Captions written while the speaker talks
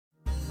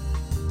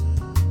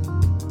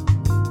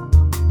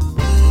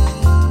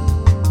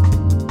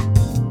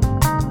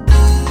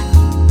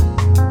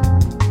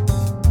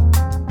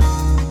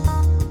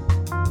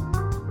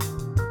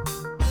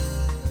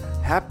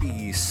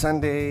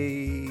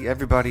Sunday,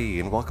 everybody,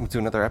 and welcome to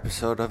another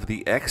episode of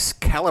the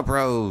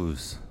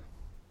Excalibros.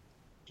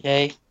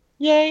 Yay.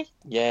 Yay.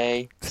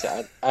 Yay.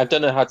 I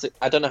don't know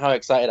I don't know how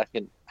excited I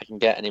can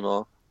get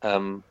anymore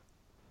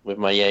with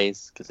my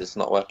yays because it's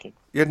not working.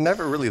 You're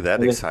never really that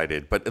Okay.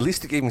 excited, but at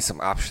least you gave me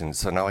some options,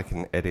 so now I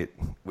can edit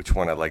which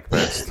one I like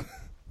best.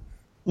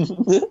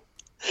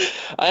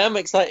 I am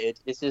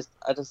excited. It's just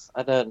I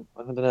don't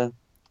know.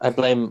 I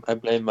blame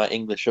my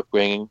English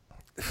upbringing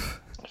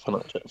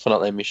for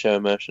not letting me show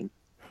emotion.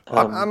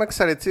 I'm Um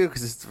excited too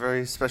because it's a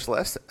very special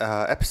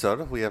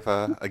episode. We have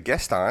a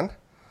guest on.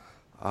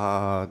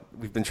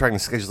 We've been trying to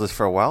schedule this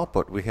for a while,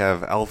 but we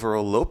have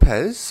Alvaro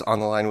Lopez on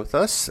the line with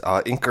us,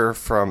 inker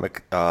from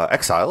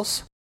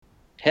Exiles.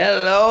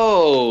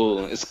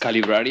 Hello,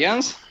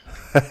 Scalibrarians.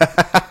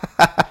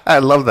 I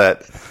love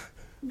that.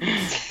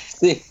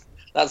 see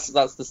that's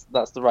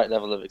the right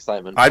level of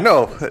excitement. I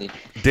know. That's neat.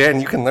 Dan,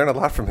 you can learn a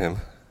lot from him.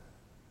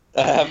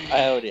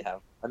 I already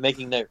have. I'm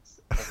making notes.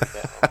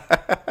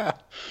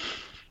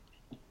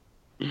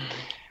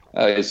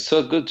 It's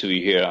so good to be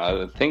here.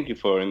 Thank you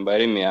for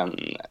inviting me.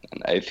 And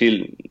I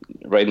feel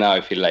right now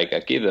I feel like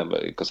a kid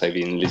because I've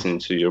been listening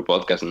to your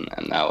podcast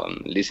and now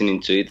I'm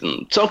listening to it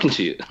and talking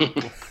to you.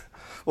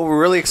 Well,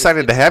 we're really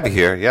excited to have you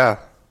here. Yeah.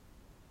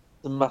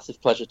 It's a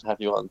massive pleasure to have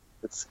you on.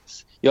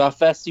 You're our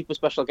first super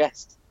special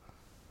guest,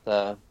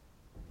 uh,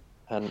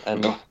 and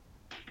Oh,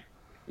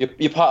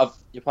 you're part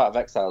of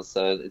Exiles,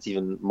 so it's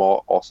even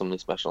more awesomely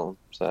special.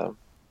 So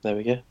there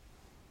we go.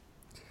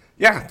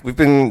 Yeah, we've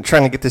been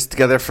trying to get this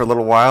together for a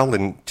little while,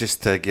 and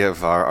just to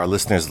give our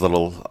listeners a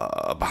little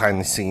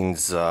behind the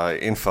scenes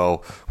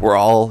info, we're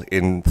all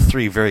in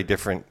three very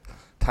different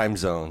time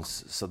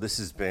zones. So this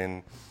has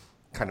been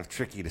kind of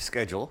tricky to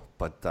schedule,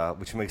 but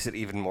which makes it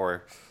even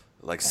more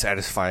like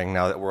satisfying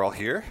now that we're all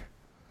here.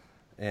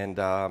 And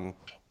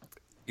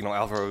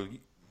Alvaro,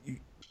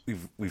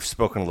 we've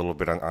spoken a little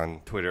bit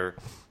on Twitter,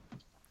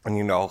 and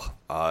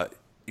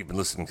you've been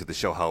listening to the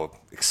show how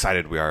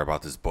excited we are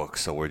about this book.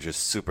 So we're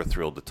just super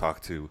thrilled to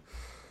talk to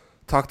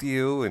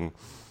you and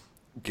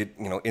get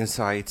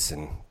insights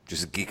and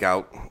just geek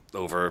out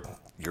over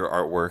your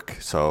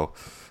artwork. So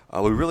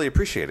we really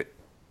appreciate it.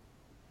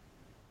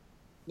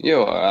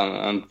 yo,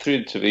 I'm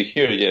thrilled to be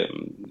here. Yeah,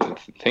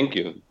 thank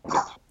you.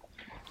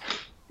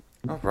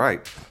 All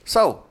right.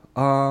 So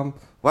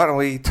why don't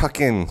we tuck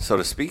in, so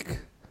to speak?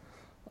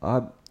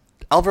 Uh,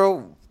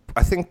 Alvaro,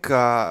 I think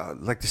I'd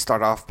like to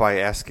start off by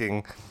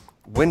asking,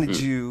 when did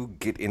you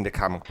get into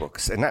comic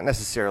books? And not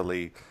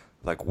necessarily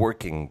like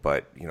working,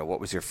 but what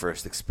was your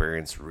first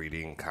experience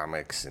reading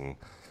comics, and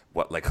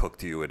what like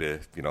hooked you at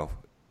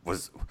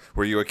was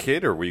were you a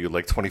kid, or were you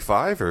like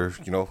 25, or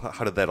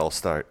how did that all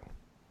start?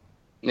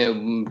 Yeah,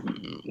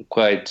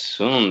 quite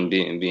soon,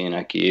 being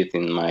a kid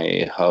in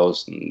my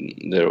house,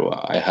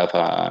 I have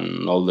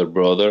an older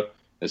brother,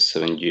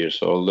 7 years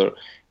older,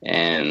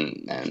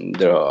 and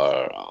there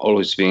are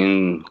always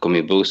been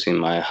comic books in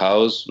my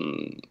house.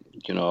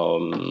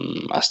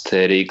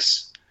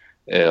 Aesthetics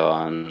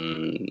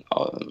and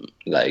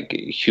like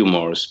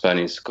humor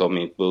Spanish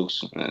comic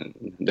books.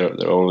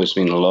 There always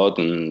been a lot,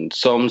 and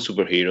some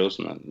superheroes.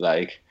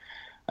 Like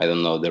I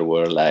don't know, there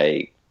were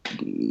like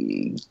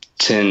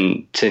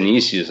 10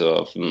 issues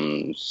of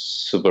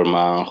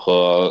Superman,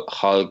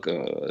 Hulk,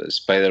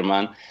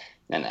 Spider-Man,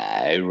 and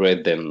I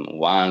read them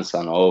once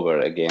and over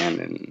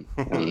again,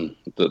 and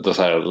those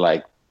are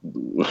like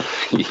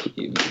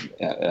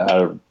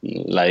are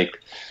like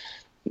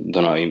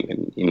don't know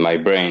in my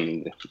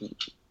brain.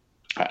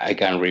 I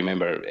can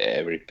remember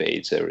every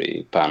page,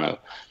 every panel,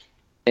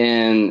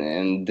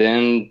 and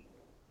then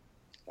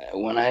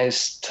when I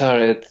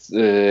started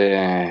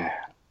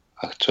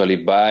actually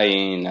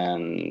buying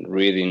and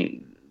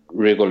reading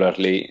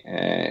regularly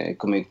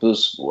comic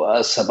books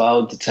was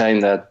about the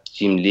time that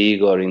Jim Lee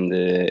got in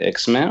the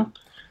X-Men.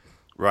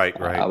 Right,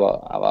 right.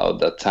 About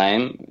that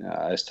time,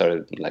 I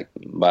started like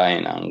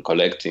buying and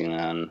collecting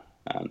and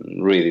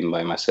reading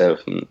by myself.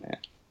 And,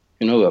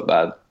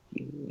 but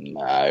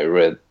I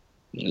read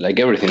like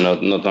everything,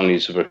 not only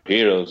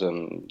superheroes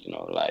and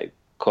like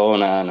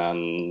Conan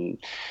and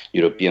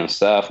European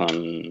stuff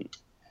and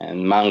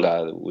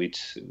manga,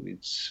 which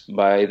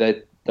by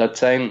that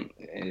time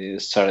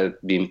started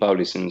being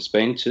published in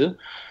Spain too.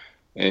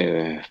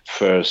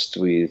 First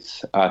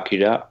with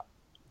Akira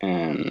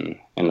and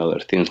other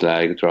things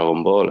like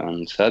Dragon Ball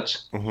and such.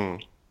 Hmm.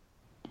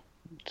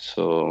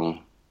 So,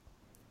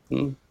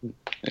 mm,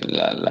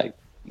 like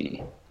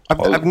I've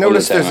all the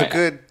noticed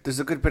time, there's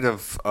a good bit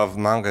of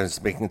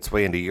mangas making its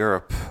way into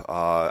Europe.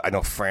 I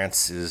know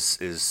France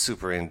is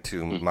super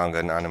into manga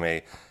and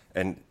anime,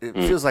 and it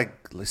feels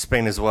like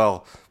Spain as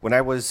well. When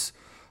I was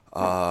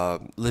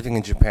living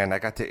in Japan, I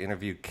got to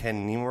interview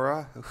Ken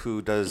Nimura,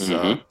 who does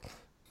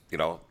you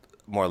know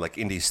more like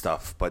indie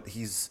stuff, but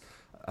he's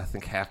I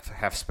think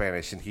half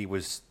Spanish, and he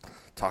was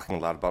talking a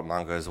lot about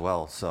manga as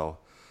well. So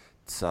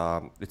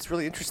it's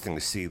really interesting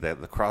to see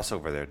that the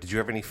crossover there. Did you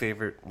have any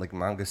favorite like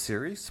manga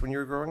series when you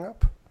were growing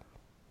up?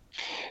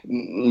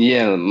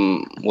 yeah.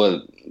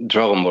 Well,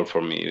 Dragon Ball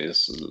for me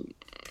is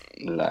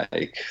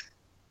like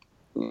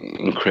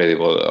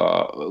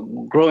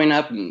incredible. Growing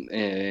up,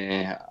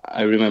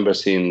 I remember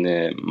seeing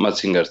the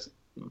Mazinger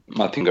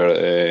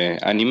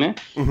anime,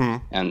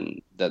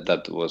 and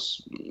that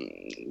was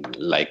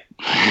like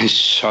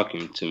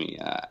shocking to me.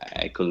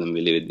 I couldn't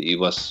believe it. It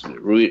was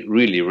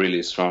really,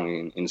 really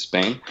strong in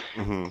Spain.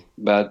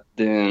 But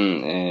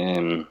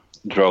then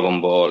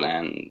Dragon Ball,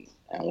 and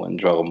when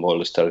Dragon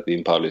Ball started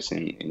being published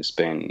in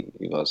Spain,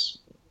 it was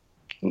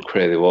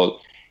incredible.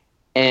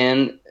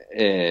 And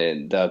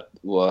that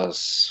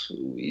was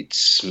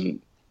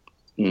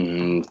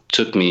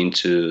took me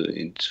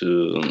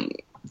into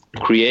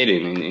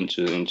creating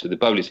into the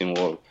publishing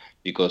world,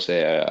 because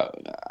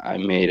I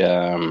made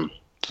a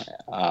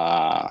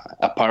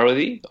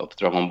parody of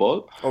Dragon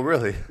Ball. Oh,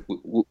 really?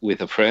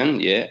 With a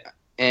friend, yeah,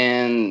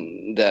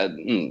 and that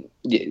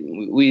yeah,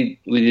 we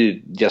did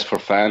it just for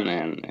fun,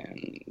 and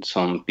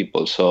some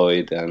people saw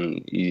it,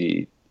 and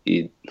it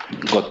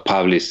got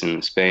published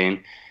in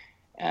Spain.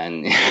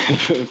 And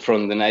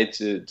from the night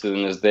to the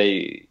next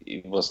day,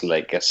 it was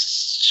like a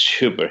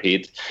super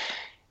hit.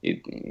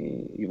 It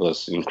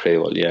was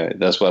incredible. Yeah,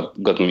 that's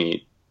what got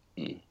me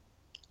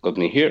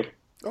here.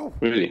 Oh,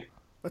 really?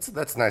 That's a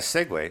nice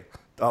segue.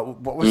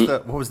 What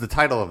was the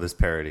title of this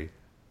parody?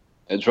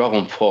 A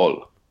Dragon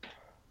Fall.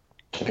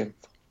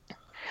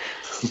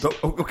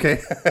 Okay.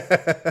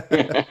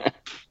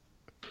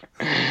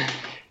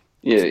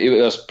 Yeah,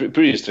 it was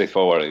pretty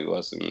straightforward. It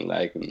was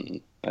like,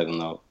 I don't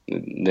know,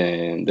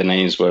 the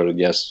names were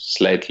just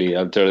slightly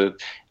altered,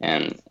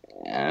 and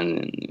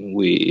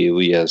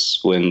we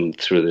just went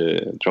through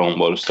the Dragon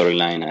Ball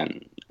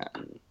storyline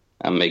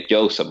and make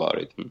jokes about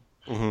it.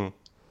 Mm-hmm.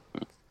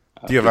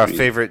 Do you have a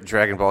favorite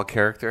Dragon Ball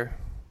character?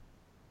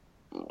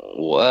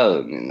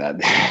 Well,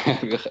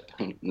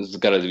 it's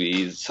gotta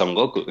be Son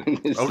Goku.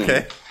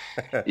 Okay.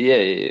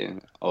 Yeah.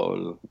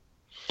 All.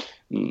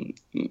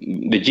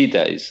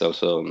 Vegeta is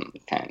also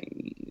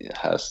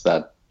has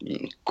that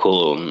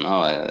cool,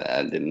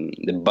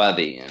 the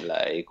body,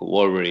 like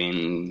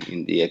Wolverine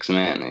in the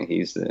X-Men.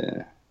 He's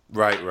the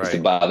right. He's the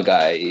bad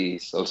guy.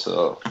 He's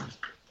also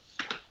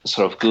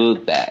sort of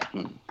good, bad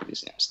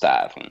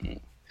stuff.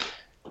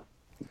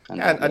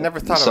 I never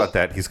thought about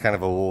that. He's kind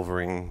of a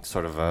Wolverine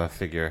sort of a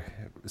figure.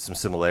 Some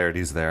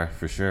similarities there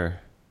for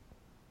sure.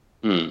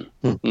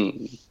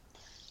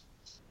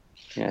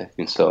 Yeah, I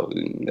think so.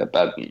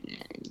 But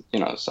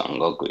Son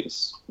Goku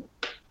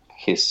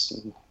he's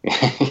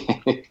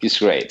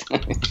great.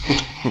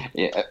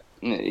 Yeah,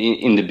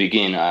 in the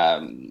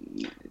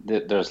beginning,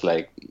 there's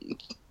like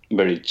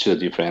two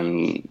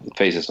different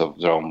phases of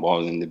Dragon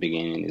Ball. In the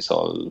beginning, it's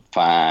all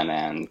fun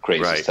and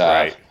crazy stuff.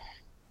 Right.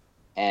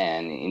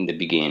 And in the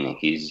beginning,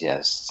 he's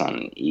just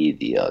an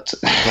idiot.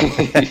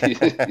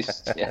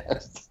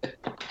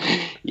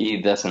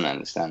 He doesn't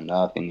understand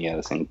nothing. He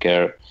doesn't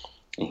care.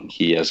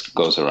 He just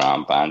goes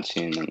around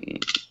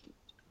punching.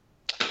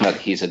 But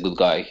he's a good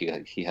guy.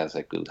 He has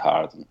a good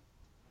heart,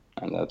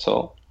 and that's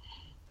all.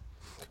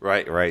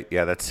 Right.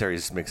 Yeah, that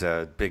series makes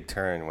a big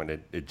turn when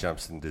it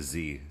jumps into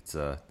Z. It's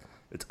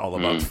all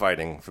about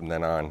fighting from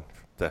then on.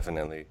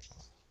 Definitely.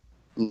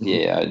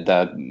 Yeah,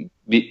 that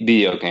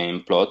video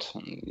game plot.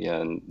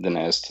 Yeah, the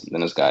next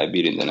guy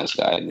beating the next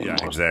guy. Yeah,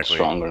 exactly.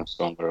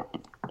 Stronger.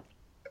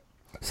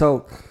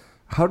 So,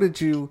 how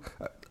did you?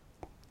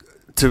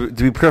 To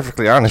be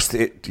perfectly honest,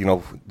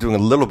 doing a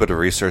little bit of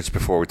research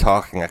before we're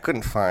talking, I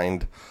couldn't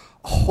find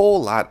a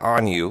whole lot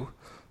on you.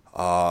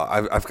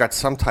 I've got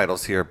some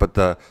titles here, but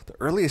the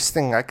earliest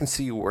thing I can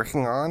see you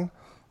working on,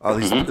 at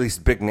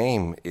least big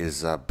name,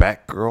 is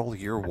Batgirl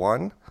Year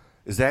One.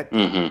 Is that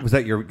was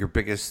that your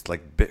biggest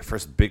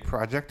first big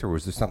project, or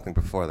was there something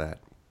before that?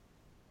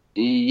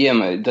 Yeah,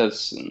 mate,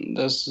 that's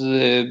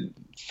the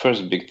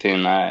first big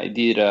thing. I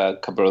did a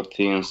couple of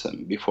things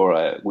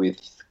before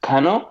with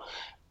Kano.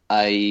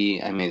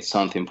 I made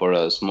something for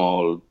a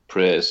small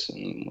press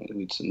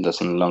which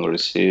doesn't longer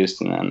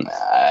exist, and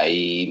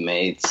I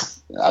made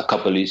a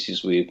couple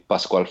issues with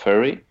Pascual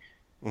Ferry,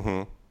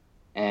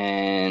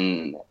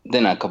 and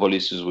then a couple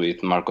issues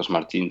with Marcos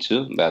Martin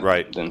too. But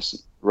then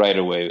right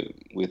away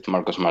with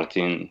Marcos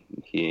Martin,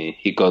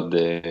 he got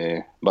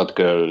the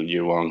Batgirl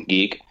Year One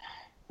gig,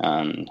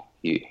 and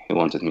he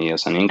wanted me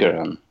as an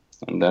inker,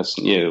 and that's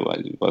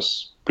it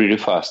was pretty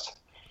fast.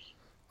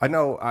 I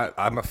know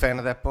I'm a fan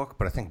of that book,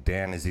 but I think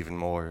Dan is even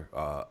more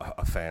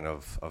a fan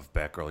of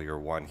Batgirl Year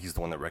One. He's the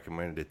one that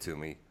recommended it to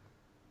me.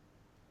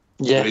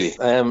 Yes,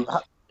 really?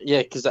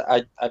 Because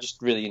I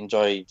just really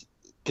enjoyed,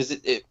 because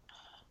it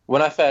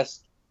when I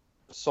first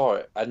saw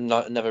it, I'd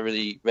never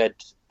really read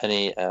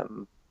any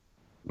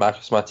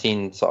Marcos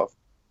Martin sort of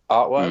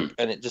artwork,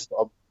 and it just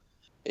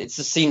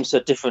seemed so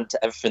different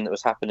to everything that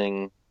was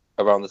happening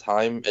around the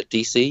time at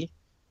DC.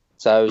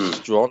 So I was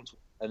just drawn to it,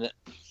 and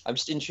I'm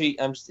just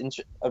intrigued.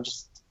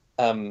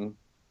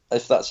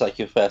 If that's like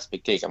your first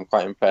big gig, I'm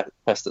quite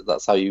impressed that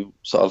that's how you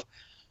sort of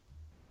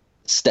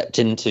stepped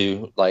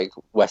into like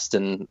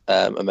Western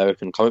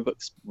American comic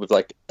books with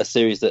like a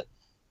series that,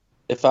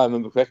 if I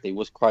remember correctly,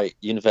 was quite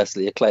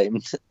universally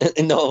acclaimed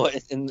in all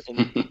ways.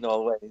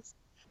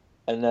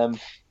 And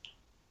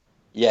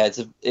Yeah,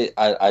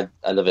 I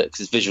love it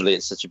because visually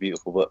it's such a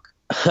beautiful book.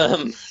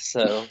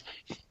 So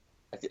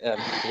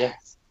yeah,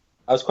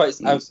 I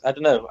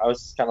don't know, I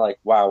was kind of like,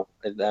 wow,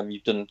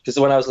 you've done, because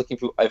when I was looking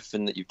through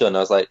everything that you've done, I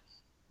was like,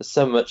 there's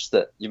so much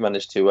that you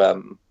managed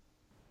to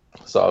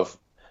sort of,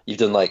 you've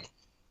done, like,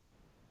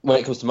 when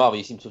it comes to Marvel,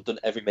 you seem to have done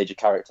every major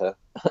character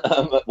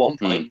at one Mm.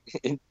 point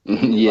in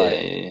your Yeah,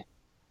 life. yeah, yeah.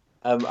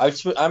 I'm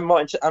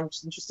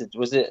just interested.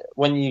 Was it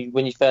when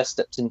you first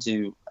stepped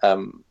into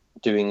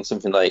doing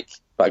something like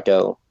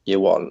Batgirl Year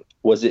One?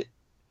 Was it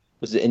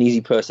an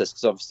easy process?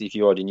 Because obviously, if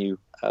you already knew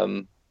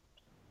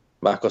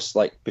Marcos,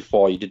 like,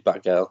 before you did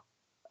Batgirl,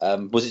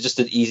 was it just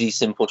an easy,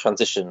 simple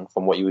transition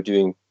from what you were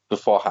doing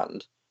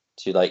beforehand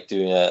to, like,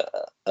 doing a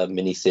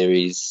mini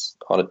series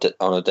on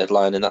on a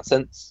deadline in that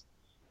sense?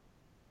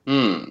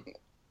 Mm.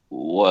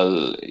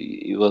 Well,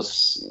 it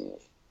was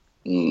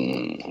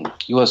easy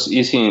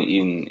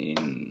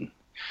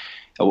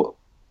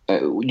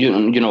uh,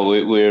 you know,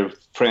 we're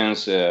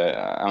friends.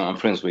 I'm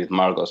friends with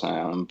Marcos.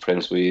 I'm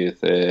friends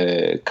with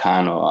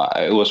Kano.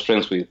 I was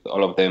friends with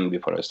all of them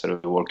before I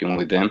started working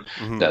with them.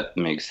 Hmm. That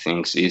makes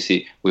things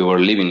easy. We were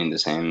living in the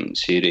same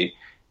city,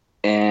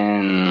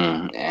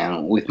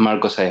 and with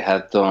Marcos, I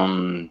had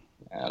done,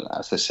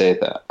 as I said,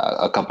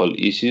 a couple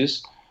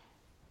issues,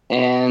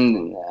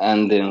 and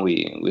then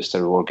we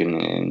started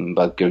working in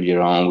Batgirl Year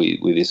On.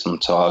 We did some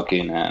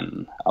talking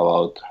and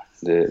about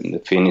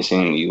the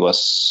finishing. It was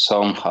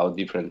somehow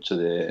different to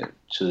the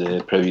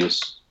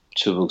previous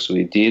two books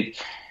we did,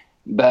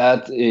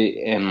 but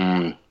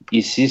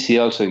it's easy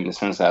also in the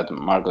sense that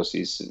Marcos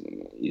is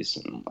an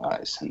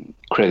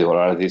incredible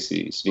artist.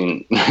 He's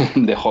been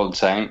the whole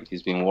time.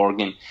 He's been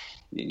working,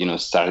 you know,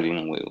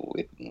 starting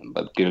with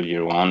Batgirl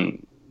Year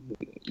One.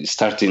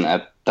 Starting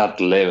at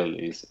that level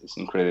is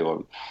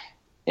incredible,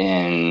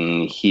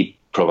 and he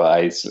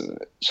provides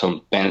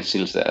some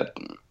pencils that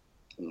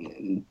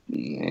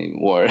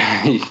were,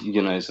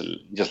 you know, it's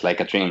just like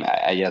a dream.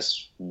 I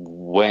just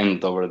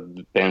went over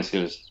the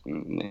pencils.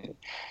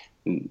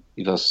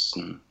 It was,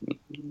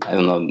 I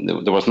don't know,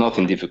 there was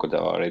nothing difficult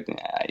about it.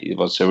 It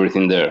was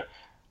everything there.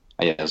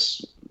 I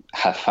just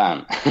had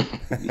fun.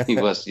 It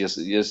was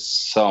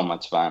just so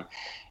much fun,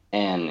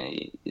 and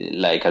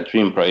like a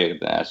dream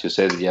project, as you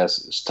said.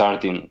 Just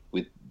starting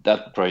with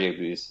that project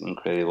is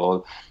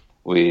incredible,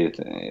 with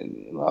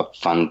a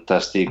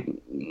fantastic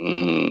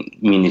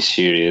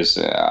miniseries,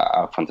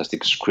 a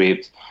fantastic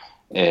script,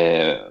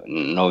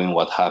 knowing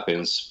what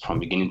happens from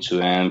beginning to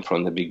end,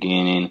 from the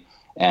beginning,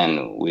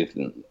 and with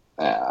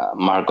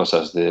Marcos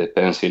as the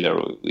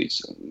penciler,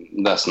 which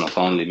does not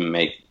only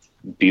make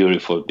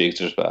beautiful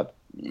pictures, but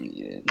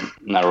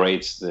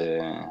narrates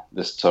the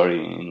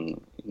story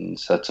in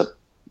such a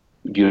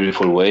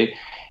beautiful way,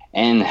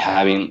 and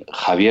having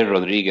Javier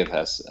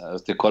Rodriguez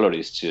as the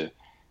colorist too.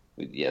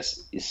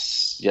 Yes,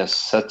 it's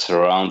just such a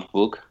round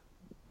book.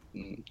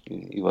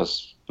 It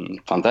was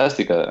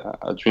fantastic,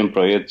 a dream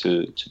project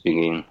to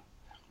begin.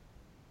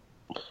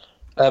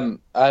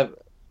 I've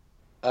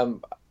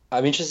Um,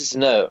 I'm interested to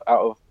know,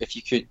 out of, if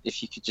you could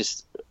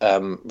just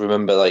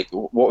remember, like,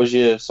 what was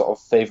your sort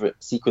of favorite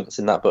sequence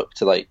in that book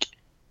to, like,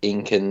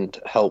 ink and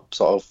help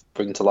sort of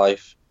bring to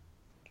life?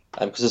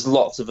 Because there's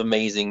lots of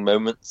amazing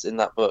moments in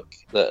that book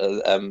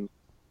that are,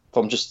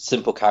 from just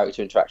simple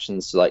character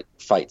interactions to, like,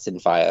 fights in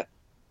fire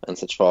and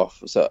such forth.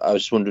 So I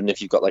was just wondering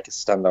if you've got, like, a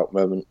standout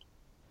moment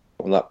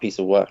from that piece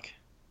of work.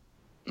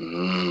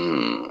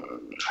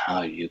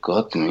 How you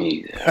got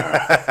me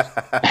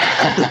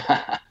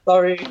there?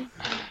 Sorry.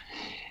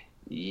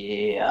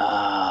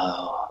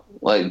 Yeah.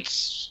 Well,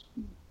 it's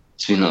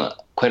been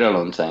quite a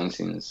long time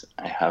since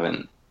I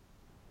haven't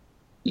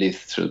lived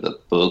through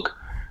that book.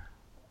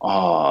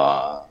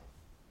 Uh,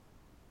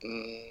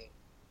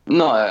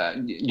 no,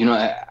 you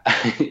know,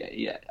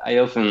 yeah, I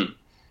often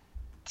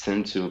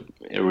tend to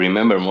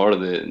remember more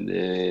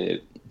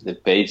the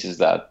pages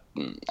that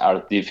are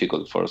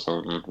difficult for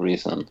some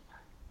reason,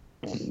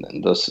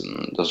 and those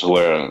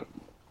where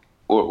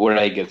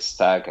I get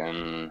stuck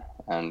and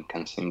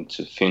can't seem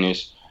to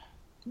finish.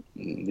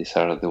 These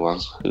are the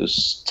ones who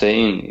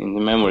stay in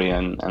the memory,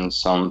 and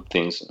some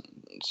things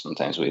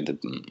sometimes with the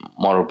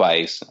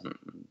motorbikes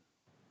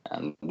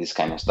and this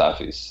kind of stuff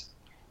is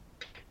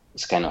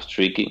kind of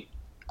tricky.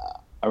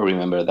 I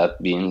remember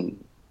that being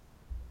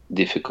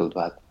difficult,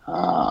 but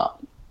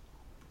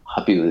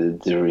happy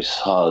with the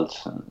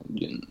result.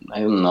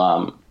 I don't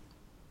know.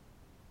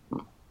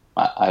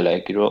 I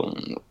like it all.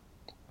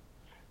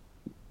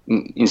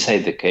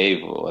 Inside the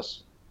cave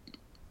was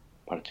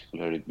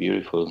particularly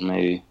beautiful.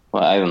 Maybe.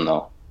 Well, I don't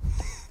know.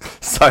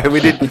 Sorry, we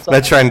did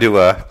not trying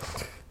to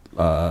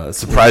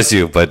surprise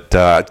you, but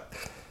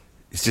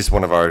it's just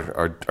one of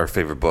our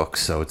favorite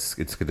books, so it's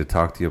good to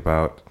talk to you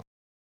about.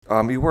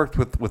 You worked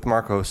with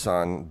Marcos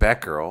on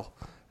Batgirl,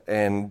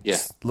 and Yeah.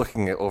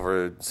 looking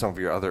over some of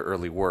your other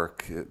early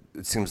work,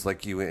 it seems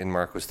like you and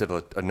Marcos did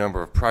a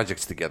number of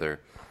projects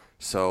together.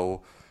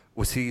 So,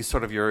 was he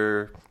sort of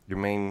your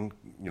main,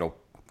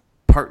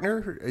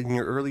 partner in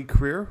your early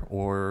career,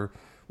 or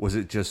was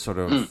it just sort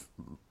of,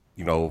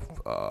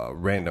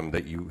 random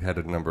that you had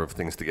a number of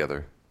things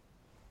together?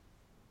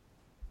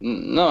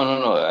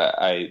 No.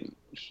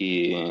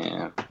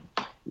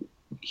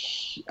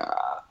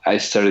 I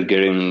started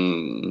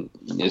getting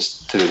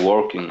started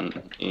working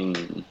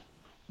in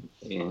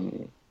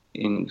the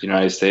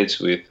United States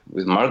with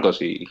Marcos.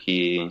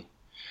 He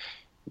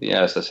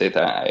yeah, as I said,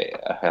 I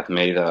have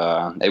made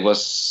I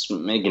was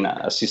making an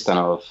assistant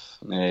of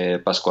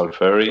Pascual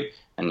Ferry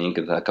and inked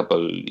a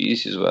couple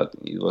issues, but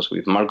it was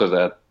with Marcos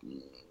that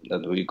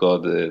we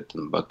got the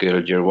Vaquero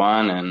Year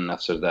One, and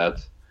after that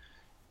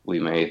we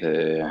made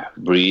a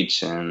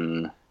bridge,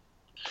 and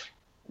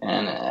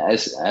I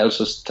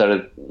also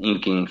started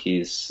inking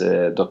his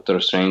Doctor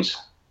Strange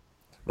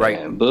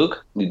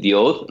book, The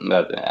Oath,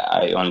 but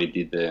I only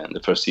did the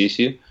first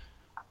issue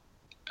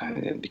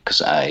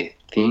because I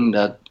think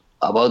that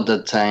about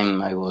that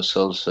time I was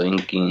also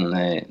inking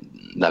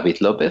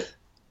David Lopez.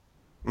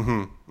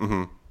 But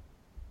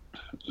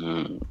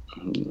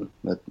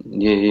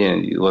yeah,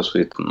 it was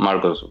with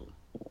Marcos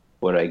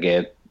where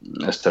I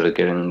started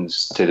getting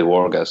steady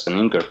work as an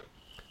inker.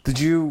 Did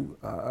you?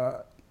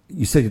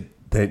 You said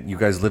that you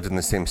guys lived in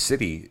the same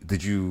city.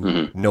 Did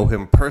you know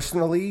him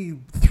personally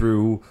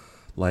through,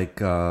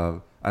 like,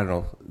 I don't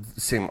know,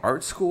 same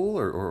art school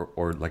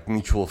or like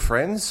mutual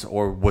friends,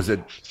 or was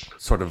it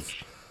sort of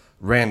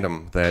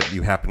random that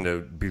you happened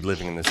to be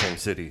living in the same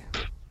city?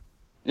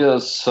 Yeah,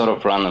 sort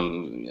of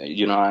random.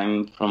 You know,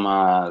 I'm from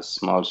a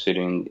small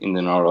city in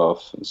the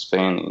north of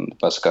Spain, in the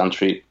Basque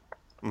Country.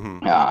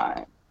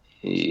 And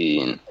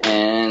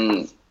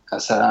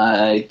as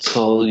I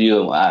told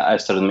you, I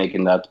started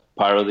making that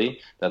parody,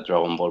 that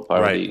Dragon Ball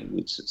parody,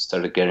 which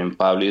started getting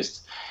published.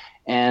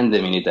 And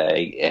the minute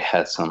I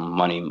had some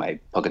money in my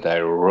pocket, I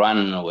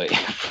ran away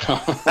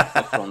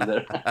from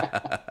there.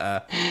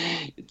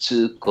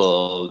 Too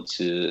cold,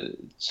 too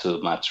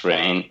much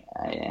rain,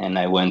 and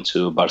I went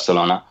to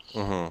Barcelona.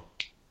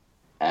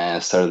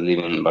 And started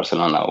living in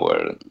Barcelona,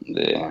 where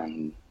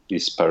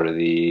these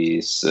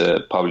parodies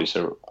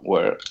publisher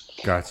were.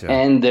 Gotcha.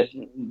 And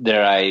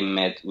there I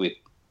met with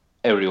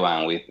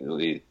everyone, with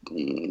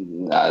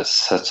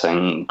such an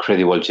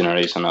incredible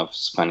generation of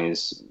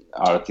Spanish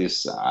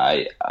artists.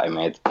 I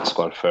met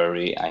Pascual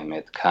Ferry, I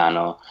met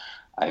Cano,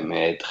 I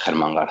met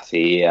Germán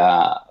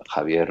García,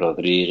 Javier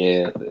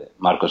Rodríguez,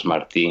 Marcos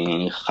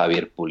Martín,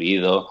 Javier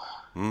Pulido,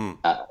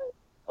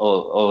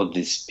 all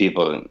these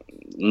people,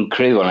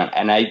 incredible.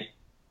 And I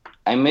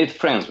made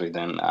friends with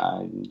them,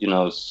 you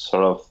know,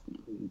 sort of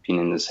being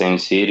in the same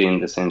city, in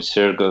the same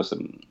circles.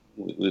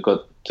 We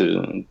got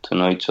to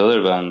know each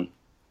other, and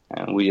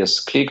we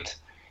just clicked.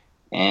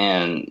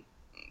 And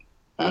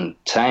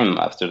time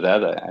after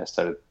that,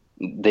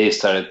 they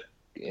started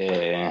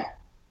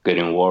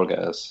getting work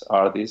as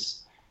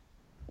artists,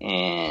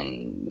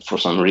 and for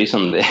some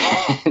reason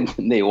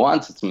they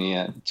wanted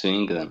me to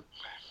ink them.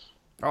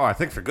 Oh, I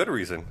think for good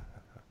reason.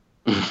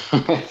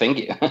 Thank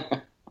you.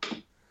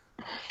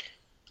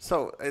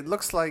 So it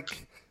looks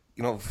like,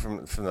 you know,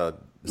 from the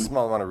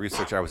small amount of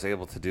research I was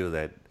able to do,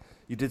 that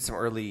you did some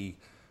early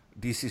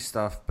DC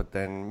stuff, but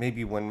then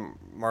maybe when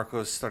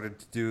Marcos started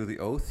to do The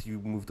Oath, you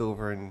moved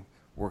over and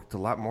worked a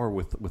lot more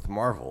with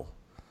Marvel.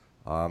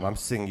 I'm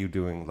seeing you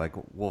doing like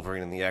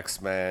Wolverine and the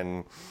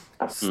X-Men,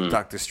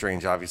 Doctor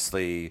Strange,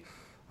 obviously.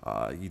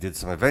 You did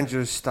some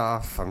Avengers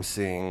stuff. I'm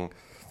seeing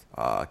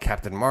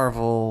Captain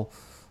Marvel.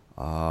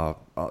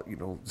 You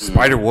know,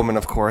 Spider-Woman,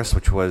 of course,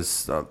 which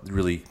was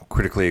really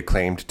critically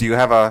acclaimed. Do you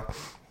have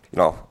you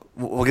know,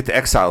 we'll get to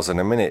Exiles in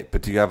a minute,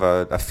 but do you have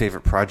a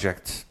favorite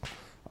project,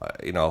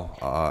 you know,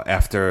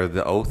 after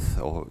The Oath,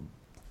 or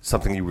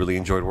something you really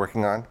enjoyed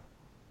working on?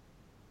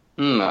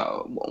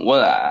 No,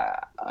 well,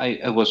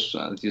 I was,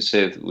 as you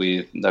said,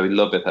 with David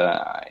Lopez.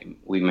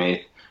 We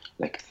made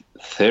like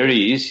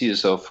 30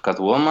 issues of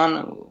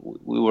Catwoman.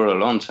 We were a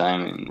long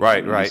time in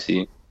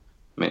DC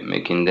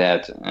making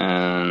that,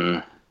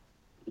 and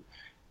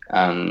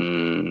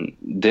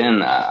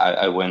then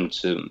I went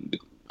to,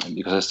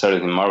 because I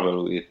started in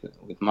Marvel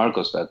with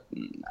Marcos, but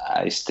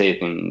I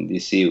stayed in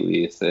DC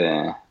with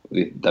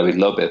David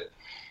Lopez,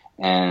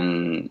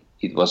 and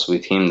it was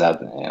with him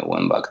that I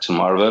went back to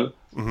Marvel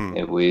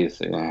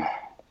with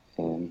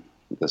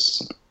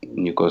this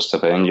New Coast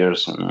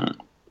Avengers and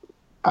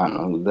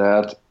all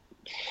that,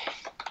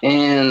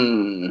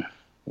 and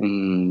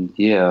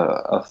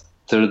yeah,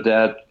 after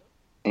that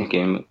I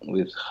came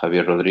with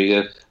Javier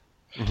Rodríguez.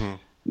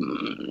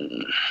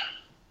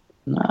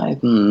 I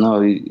don't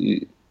know.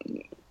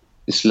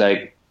 It's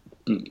like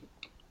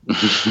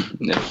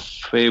the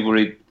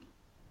favorite.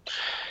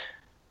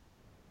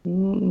 I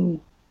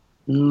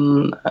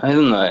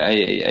don't know.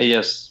 I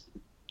just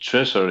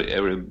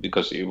treasure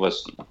because it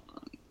was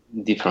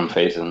different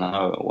phases.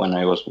 Now, when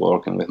I was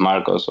working with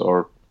Marcos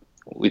or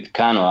with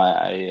Cano,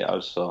 I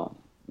also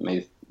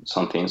made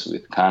some things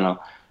with Cano.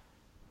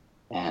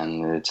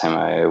 And the time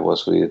I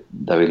was with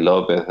David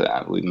Lopez,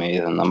 we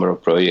made a number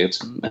of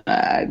projects.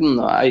 I don't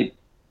know.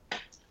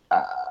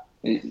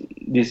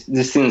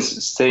 These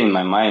things stay in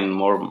my mind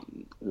more,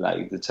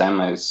 like the time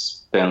I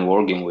spent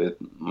working with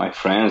my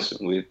friends,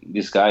 with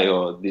this guy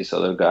or this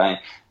other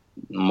guy,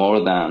 more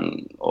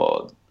than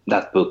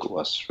that book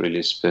was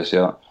really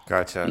special.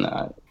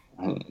 Gotcha.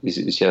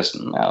 it's just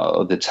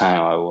the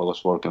time I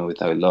was working with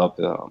David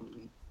Lopez.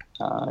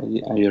 I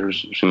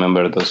just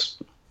remember those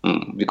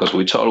because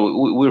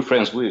we're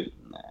friends.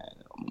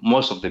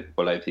 Most of the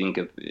people, I think,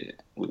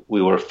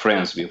 we were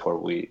friends before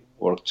we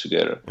worked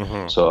together.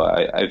 Mm-hmm. So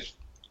I've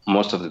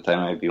most of the time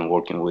I've been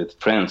working with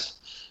friends.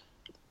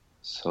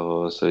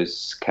 So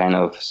it's kind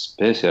of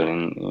special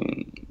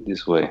in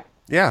this way.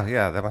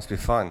 Yeah, that must be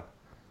fun.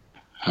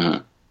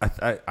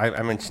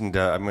 I mentioned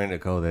a minute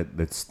ago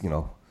that's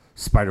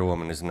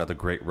Spider-Woman is another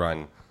great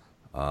run.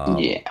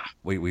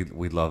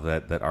 We love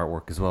that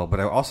artwork as well. But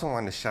I also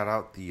wanted to shout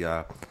out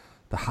the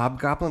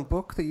Hobgoblin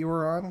book that you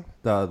were on,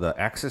 the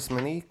Axis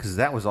Mini, because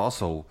that was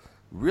also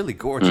really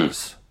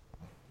gorgeous.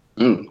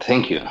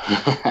 Thank you.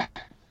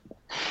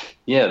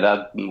 Yeah,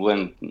 that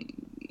went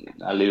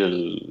a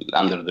little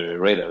under the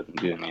radar,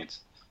 didn't it?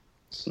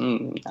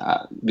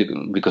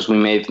 Because we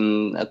made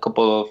a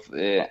couple of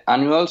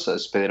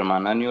annuals,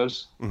 Spider-Man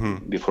annuals,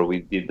 before we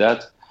did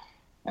that,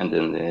 and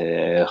then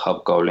the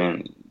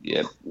Hobgoblin.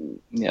 Yeah,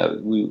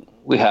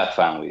 we had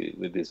fun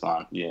with this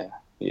one. Yeah,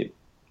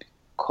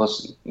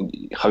 because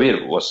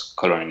Javier was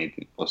coloring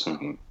it, wasn't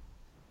he?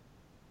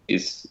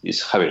 It's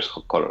Javier's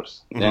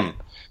colors. Then,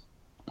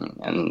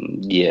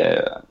 and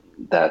yeah,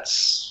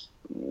 that's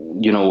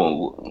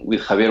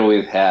with Javier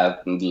we had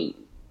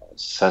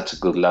such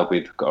good luck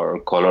with our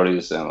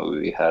colorists, and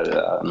we had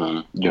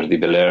Jordi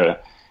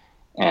Belair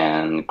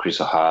and Chris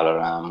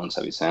O'Halloran,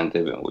 Monza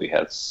Vicente. We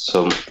had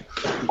some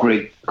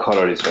great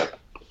colorists, but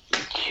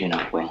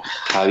when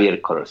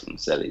Javier colors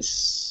himself,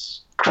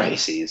 is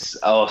crazy, it's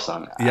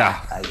awesome. Yeah,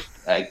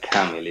 I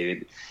can't believe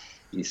it.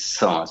 It's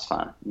so much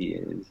fun.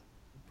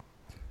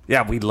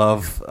 Yeah, we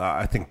love.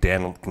 I think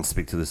Dan can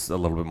speak to this a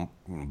little bit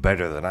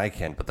better than I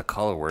can, but the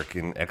color work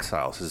in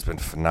Exiles has been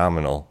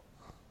phenomenal.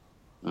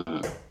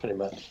 Pretty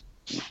much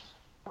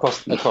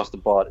across the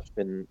board, it's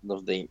been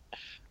lovely.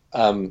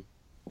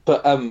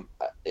 But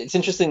it's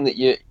interesting that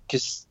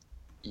because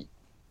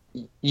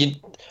you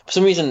for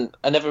some reason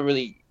I never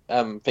really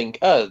think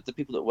the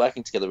people that are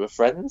working together are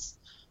friends.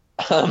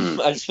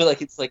 I just feel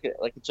like it's like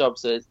a job.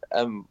 So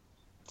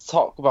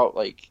talk about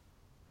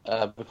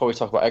before we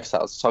talk about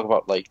Exiles, talk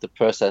about the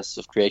process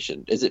of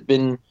creation. Has it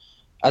been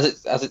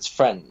as it's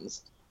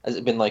friends? Has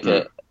it been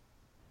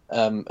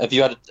have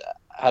you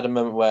had a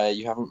moment where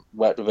you haven't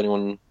worked with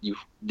anyone you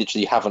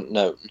literally haven't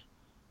known,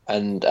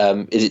 and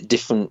is it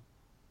different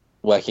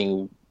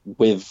working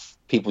with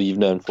people you've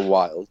known for a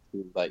while,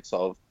 who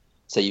sort of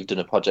say you've done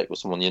a project with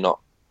someone you're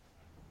not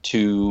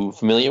too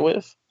familiar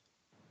with?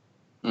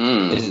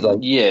 Is it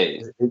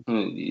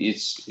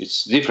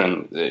it's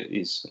different.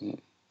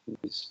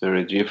 It's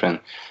very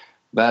different,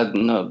 but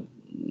no,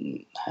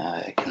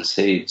 I can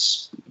say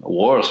it's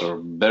worse or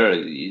better.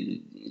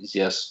 It's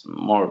just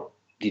more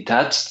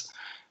detached.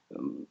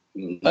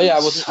 I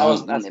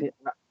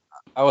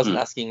wasn't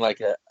asking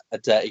a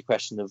dirty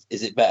question of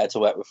is it better to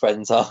work with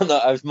friends or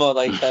not. I was more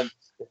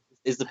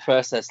is the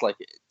process do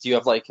you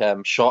have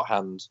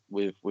shorthand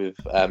with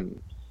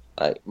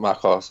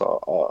Marcos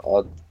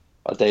or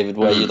David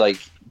where you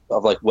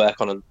work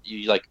on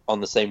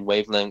the same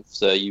wavelength,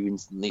 so you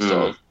instantly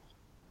sort of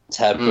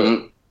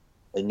interpret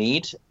a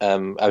need. I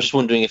was just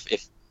wondering if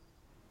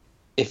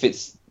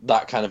it's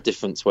that kind of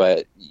difference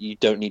where you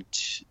don't need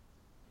to,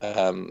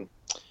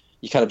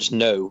 you kind of just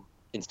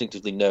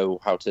instinctively know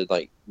how to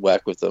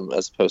work with them,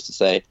 as opposed to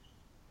say,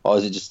 or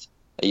is it just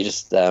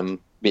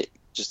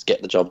just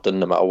get the job done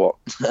no matter what?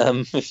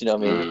 If you know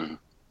what I mean.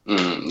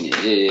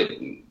 Yeah,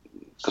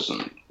 because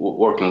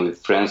working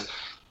with friends,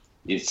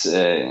 it's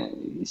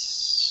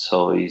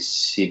so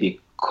easy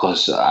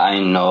because I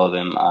know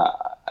them.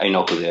 I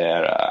know who they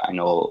are. I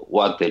know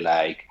what they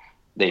like.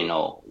 They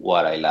know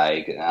what I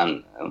like,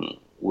 and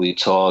we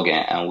talk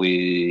and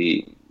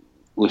we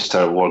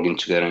start working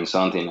together in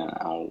something,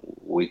 and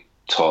we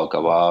talk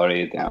about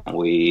it, and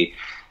we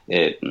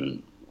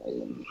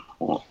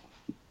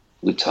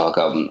talk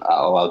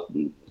about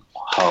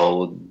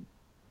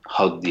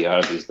how the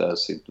artist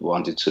does it,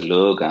 want it to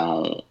look,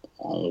 and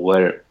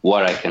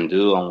what I can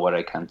do and what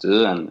I can't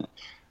do, and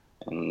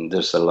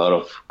there's a lot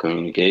of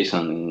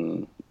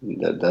communication.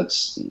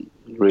 That's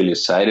really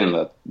exciting.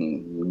 But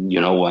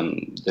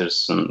when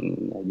there's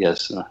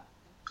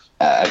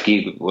a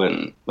gig,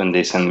 when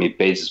they send me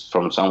pages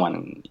from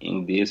someone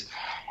in this,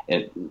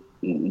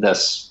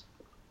 that's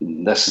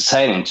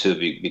exciting too,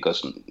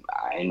 because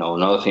I know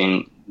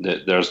nothing.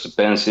 There's the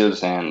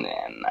pencils, and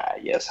I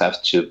just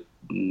have to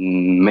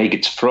make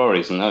it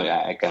flourish.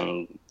 I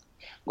can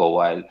go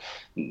wild.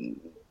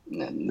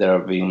 There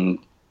have been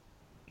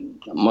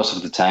most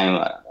of the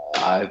time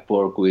I've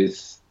worked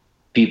with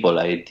people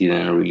I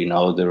didn't really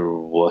know. There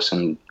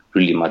wasn't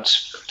really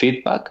much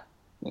feedback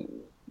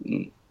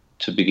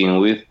to begin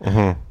with,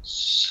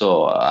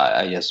 so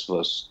I just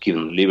was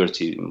given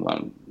liberty.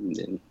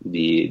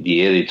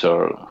 The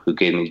editor who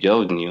gave me the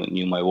job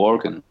knew my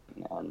work, and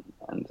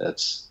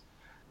that's,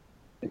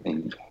 I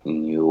think, he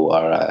knew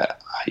what I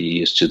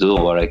used to do,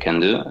 what I can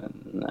do,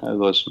 and I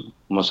was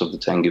most of the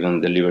time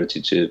given the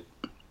liberty to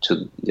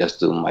just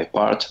do my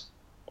part.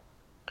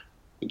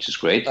 which is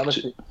great. That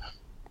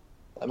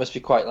must be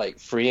quite like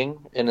freeing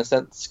in a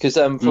sense, because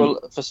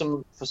for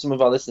some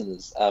of our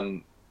listeners,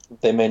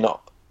 they may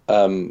not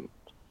they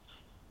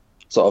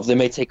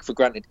may take for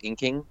granted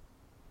inking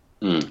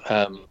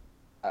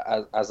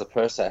as a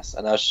process,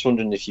 and I was just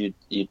wondering if you'd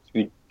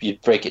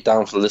break it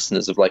down for the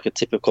listeners of like a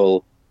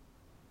typical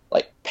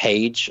like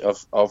page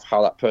of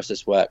how that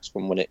process works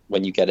from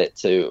when you get it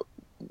to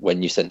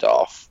when you send it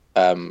off.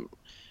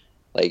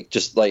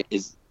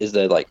 Is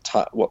there like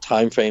what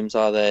time frames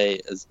are they?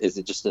 Is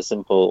it just a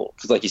simple?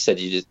 Because like you said,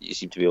 you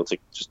seem to be able to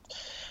just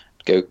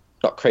go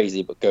not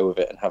crazy, but go with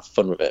it and have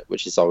fun with it,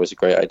 which is always a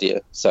great idea.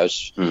 So I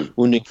was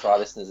wondering for our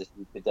listeners if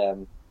you could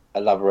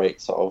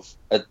elaborate sort of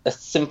a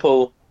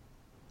simple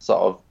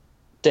sort of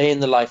day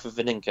in the life of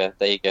an inker.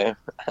 There you go.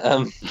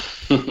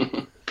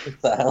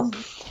 If that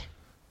helps.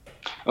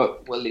 Well,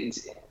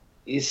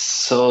 it's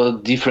so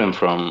different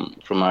from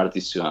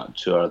artist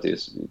to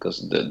artist,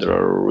 because there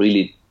are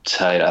really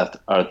tired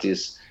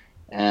artists,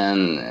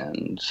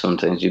 and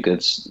sometimes you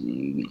get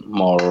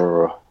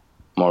more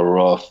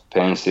rough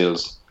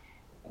pencils,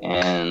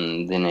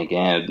 and then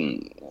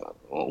again,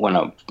 when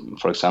I'm,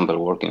 for example,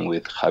 working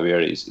with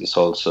Javier, is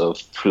also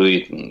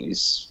fluid.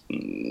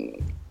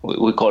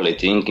 We call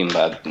it inking,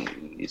 but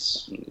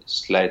it's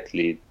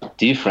slightly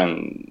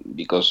different,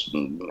 because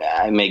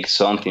I make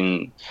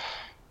something.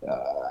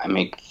 I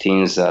make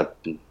things that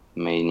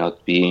may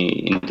not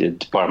be in the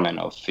department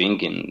of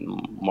thinking,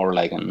 more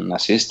like an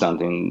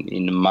assistant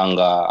in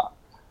manga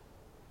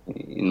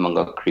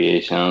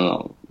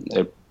creation.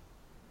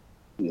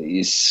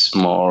 It's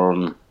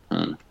more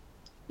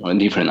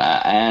different.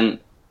 And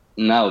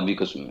now,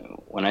 because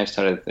when I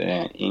started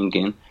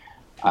inking,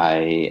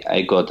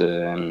 I got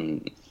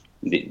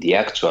the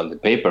actual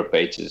paper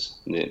pages,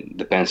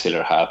 the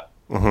penciler have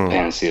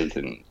penciled,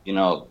 and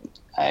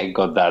I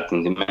got that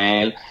in the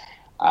mail.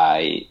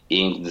 I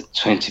inked the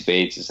 20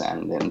 pages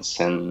and then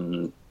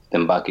send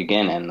them back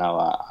again, and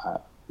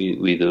now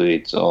we do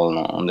it all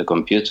on the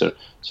computer,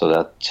 so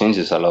that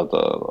changes a lot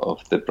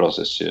of the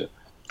process too.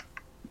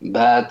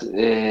 But all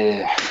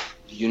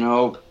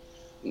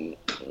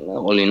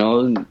in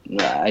all,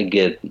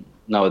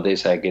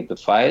 nowadays I get the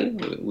file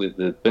with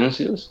the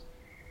pencils,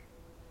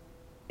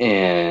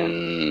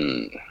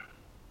 and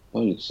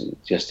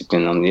it just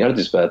depends on the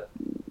artist, but.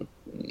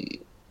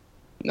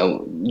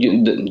 No,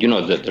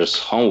 that there's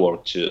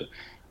homework too.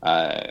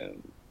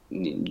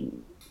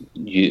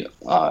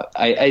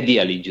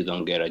 Ideally, you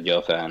don't get a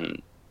job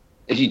and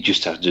you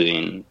start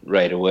doing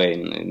right away.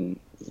 And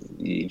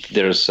if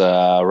there's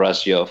a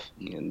rush job,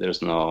 you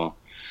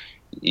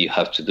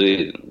have to do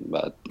it.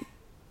 But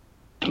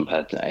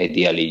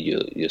ideally,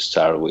 you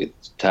start with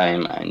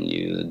time and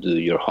you do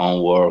your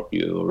homework,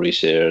 you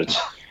research,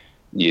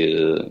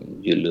 you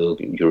look,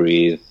 you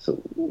read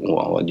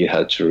what you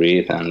have to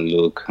read, and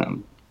look.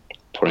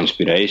 For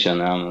inspiration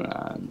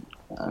and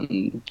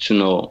to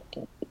know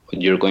what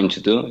you're going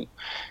to do.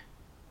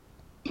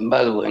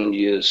 But when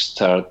you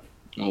start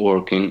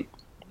working,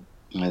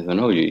 I don't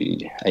know,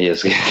 I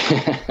just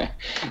get...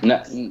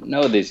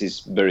 Nowadays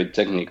it's very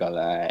technical.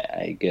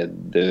 I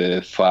get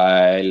the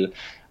file,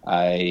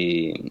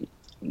 I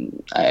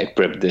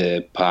prep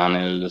the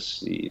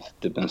panels if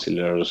the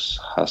pencilers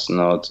has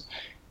not,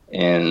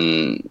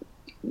 and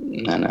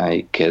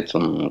I get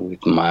on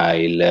with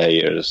my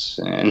layers,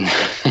 and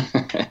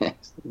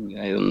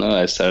I don't know,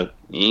 I start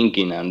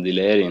inking and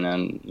delayering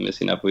and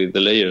messing up with the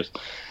layers.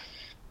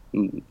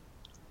 I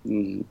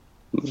don't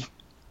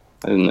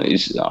know,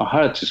 it's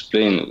hard to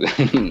explain.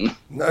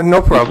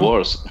 No problem.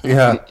 Worse.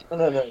 Yeah.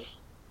 No.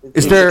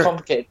 It's a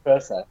complicated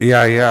process.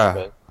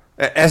 Yeah.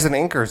 As an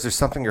inker, is there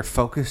something you're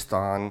focused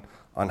on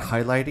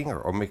highlighting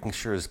or making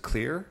sure is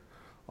clear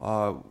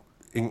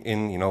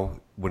in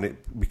when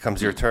it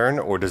becomes your turn,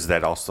 or does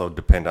that also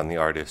depend on the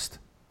artist?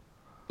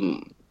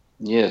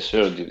 Yeah,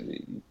 sure.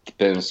 It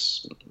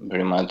depends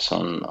very much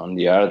on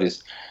the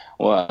artist.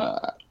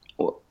 Well,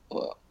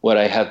 what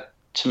I have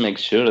to make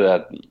sure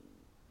that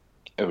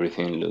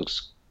everything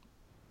looks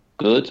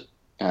good,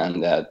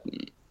 and that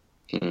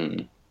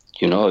you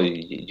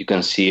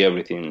can see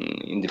everything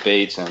in the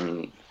page,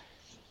 and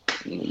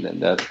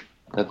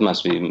that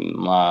must be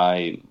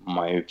my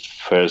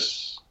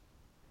first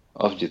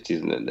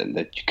objective,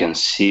 that you can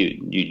see.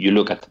 You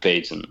look at the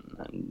page and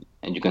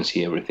you can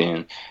see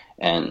everything.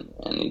 And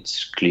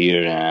it's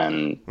clear,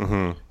 and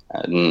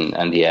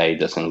the eye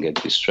doesn't get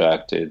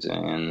distracted,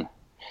 and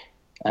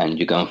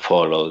you can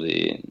follow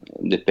the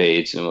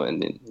page,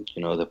 and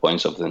the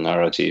points of the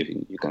narrative.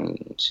 You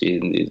can see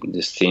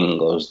this thing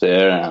goes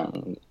there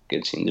and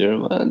gets in there.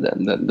 Well,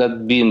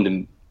 that being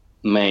the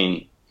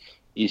main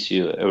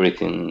issue,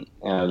 everything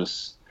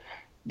else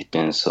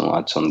depends so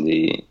much on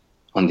the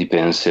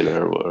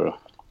penciler. Where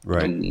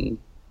right.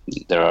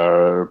 There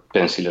are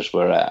pencilers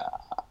where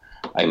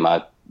I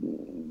might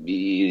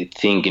be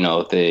thinking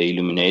of the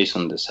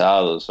illumination, the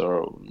shadows,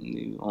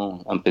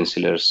 and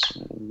pencilers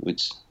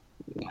which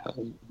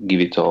give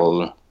it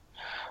all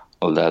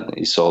that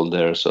is all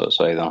there, so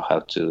I don't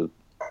have to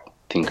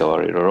think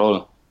about it at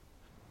all.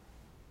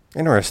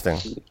 Interesting.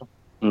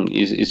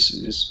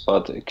 It's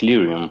about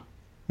Equilibrium.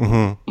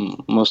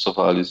 Most of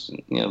all is,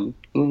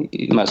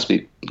 it must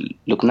be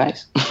look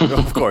nice.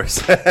 Of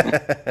course.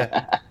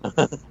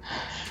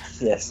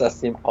 Yes, that's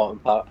the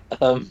important part.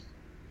 Do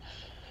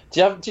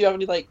you have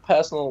any like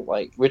personal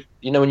like when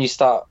you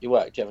start your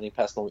work? Do you have any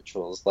personal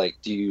rituals? Like,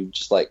 do you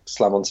just like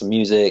slam on some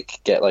music,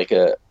 get like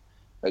a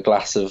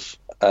glass of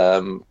I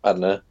don't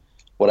know,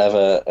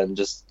 whatever, and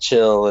just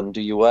chill and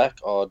do your work,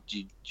 or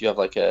do you have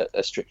like a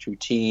strict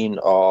routine?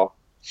 Or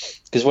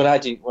because when I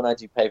do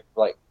paper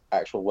like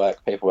actual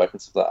work, paperwork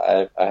and stuff like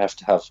that, I have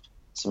to have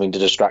something to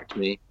distract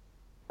me.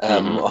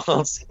 Or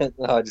else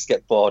I just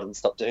get bored and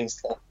stop doing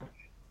stuff.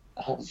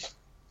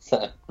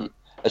 So I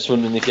was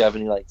wondering if you have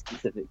any like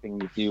specific thing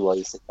you do while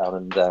you sit down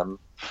and.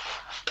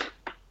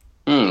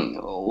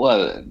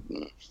 Well,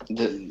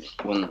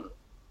 when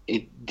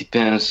it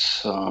depends.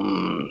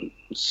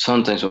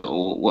 Sometimes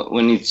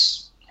when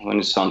it's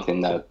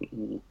something that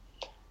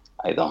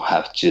I don't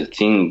have to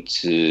think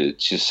to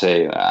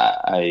say.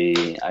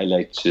 I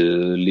like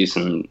to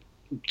listen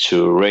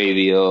to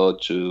radio,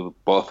 to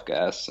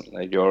podcasts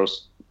like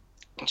yours.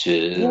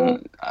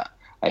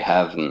 I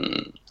have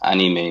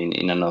anime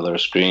in another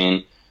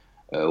screen,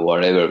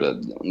 whatever.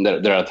 But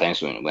there are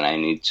times when I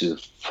need to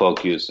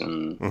focus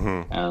and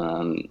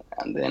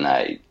then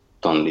I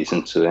don't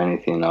listen to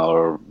anything,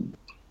 or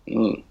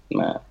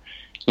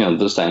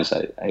those times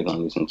I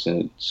don't listen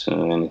to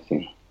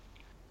anything.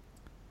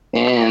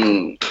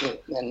 And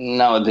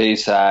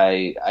nowadays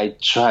I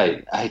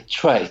try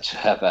to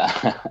have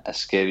a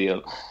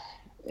schedule.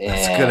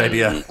 That's a good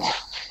idea.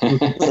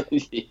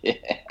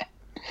 Yeah.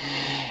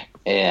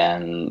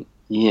 And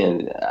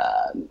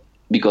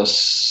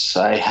because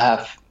I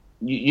have,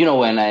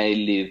 when I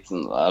lived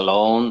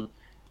alone,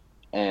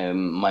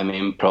 my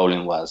main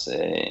problem was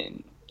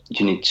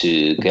you need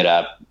to get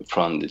up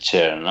from the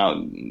chair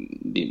now,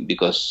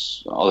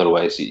 because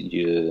otherwise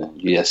you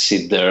just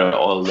sit there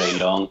all day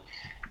long,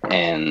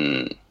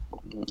 and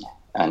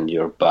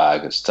your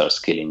back starts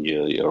killing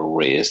you, your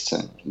wrist,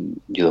 and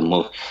you don't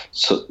move.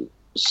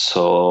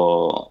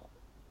 So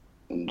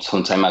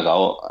some time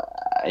ago,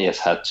 I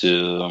just had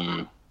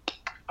to,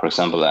 for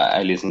example,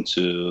 I listened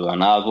to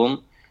an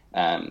album,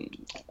 and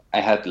I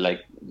had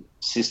like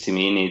 60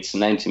 minutes,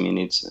 90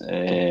 minutes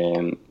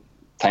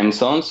time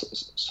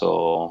zones,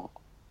 so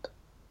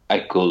I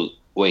could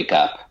wake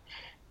up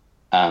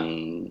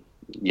and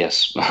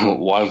just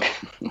walk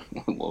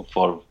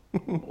for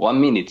 1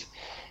 minute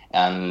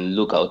and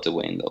look out the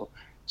window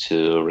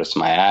to rest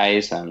my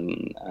eyes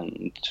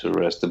and to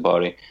rest the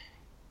body.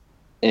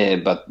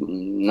 But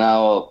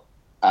now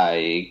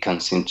I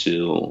can't seem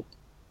to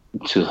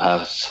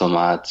have so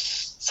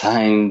much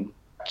time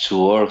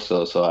to work,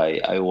 so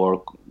I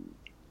work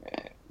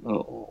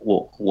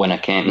when I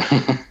can.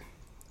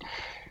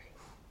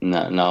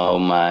 Now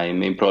my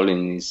main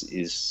problem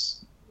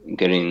is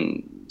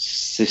getting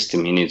 60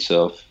 minutes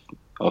of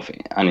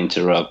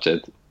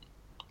uninterrupted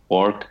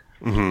work.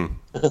 And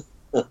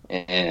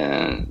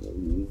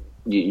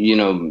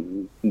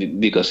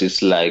because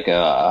it's like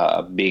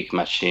a big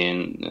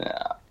machine,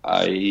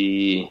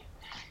 I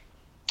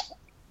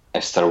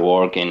start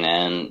working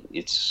and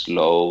it's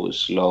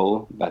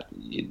slow, but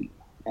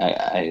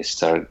I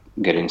start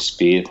getting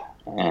speed,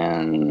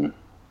 and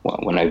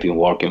when I've been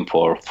working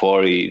for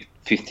 40,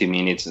 50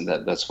 minutes,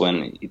 that's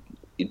when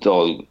it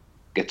all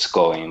gets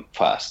going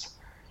fast.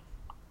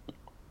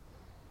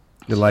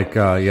 You're like,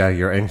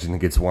 your engine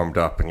gets warmed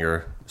up and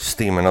you're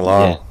steaming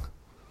along.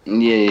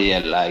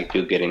 Yeah, like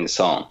you get in the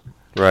zone.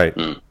 Right.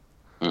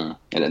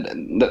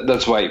 And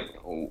that's why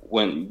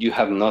when you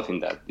have nothing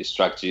that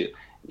distracts you,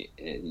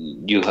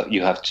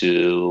 you have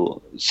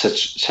to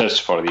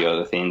search for the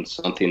other thing,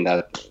 something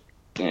that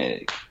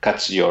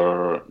cuts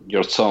your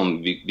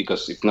zone,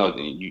 because if not,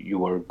 you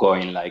were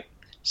going like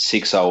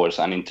 6 hours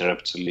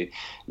uninterruptedly,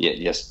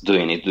 just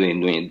doing it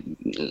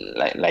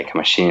like a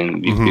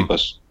machine,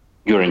 because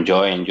you're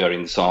enjoying, you're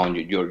in the zone,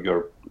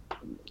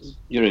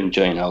 you're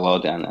enjoying a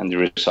lot, and the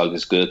result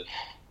is good.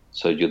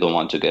 So you don't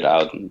want to get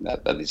out.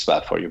 That is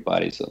bad for your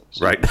body. So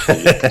right. So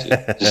you have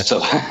to just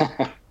stop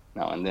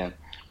now and then.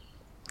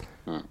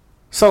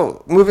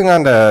 So moving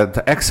on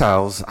to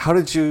Exiles, how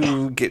did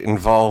you get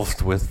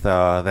involved with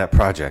that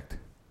project?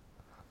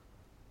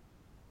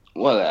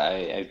 Well,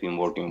 I've been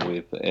working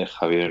with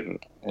Javier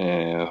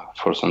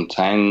for some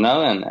time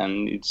now,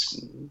 and it's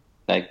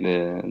like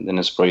the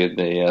next project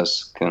they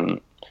asked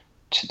him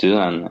to do,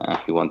 and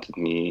he wanted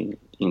me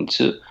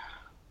into.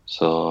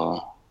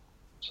 So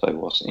I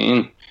was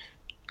in.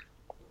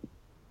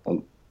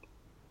 All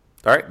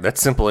right, that's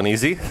simple and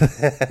easy.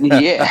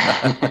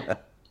 Yeah.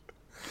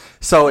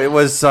 So it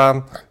was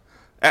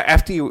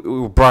after you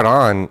were brought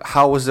on.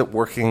 How was it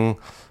working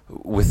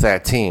with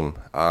that team?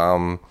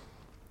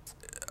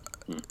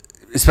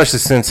 Especially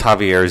since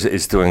Javier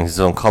is doing his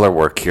own color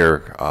work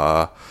here.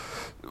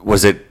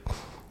 Was it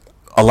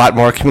a lot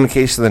more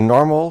communication than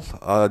normal?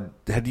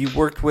 Had you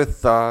worked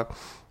with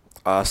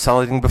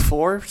Saladin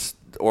before?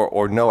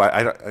 Or no?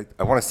 I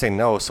want to say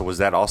no. So was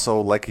that also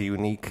like a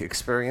unique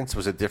experience?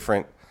 Was it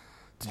different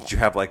did you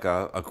have like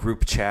a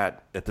group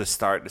chat at the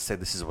start to say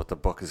this is what the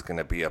book is going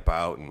to be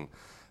about and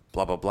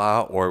blah blah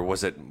blah, or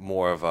was it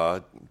more of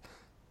a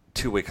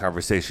two-way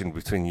conversation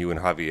between you and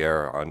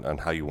Javier on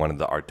how you wanted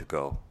the art to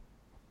go?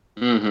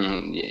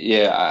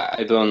 Yeah,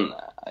 I don't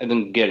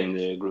get in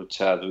the group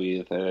chat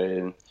with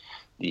the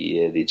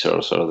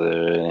editors or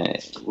the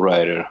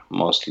writer.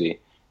 Mostly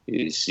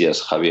it's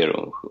just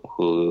Javier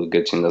who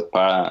gets in that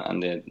part,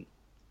 and then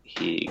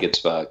he gets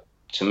back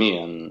to me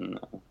and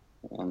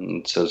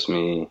tells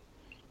me,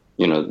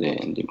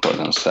 the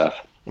important stuff.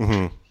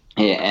 Mm-hmm.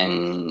 Yeah,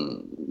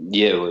 and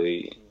yeah,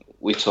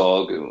 we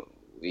talk,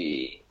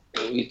 we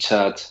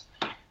chat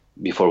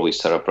before we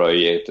start a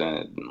project,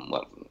 and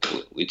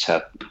we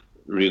chat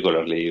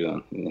regularly,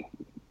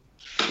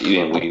 even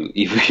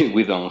if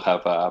we don't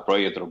have a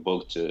project or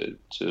book to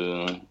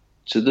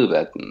do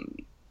that.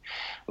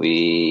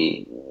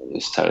 We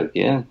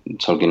started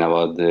talking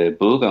about the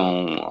book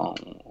and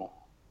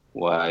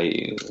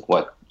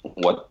what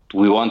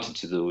we wanted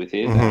to do with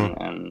it, mm-hmm.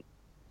 and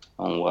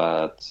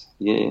what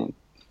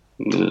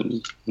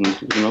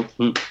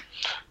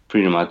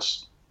pretty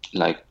much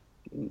like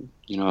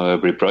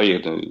every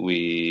project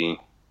we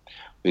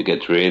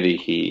get ready.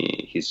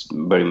 He's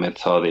very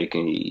methodic,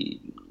 and he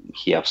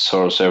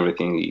absorbs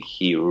everything.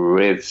 He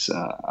reads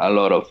a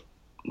lot of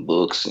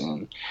books,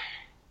 and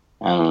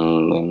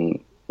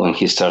when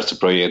he starts a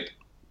project,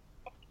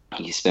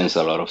 he spends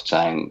a lot of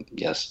time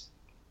just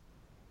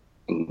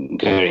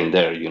getting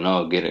there,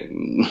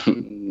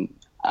 getting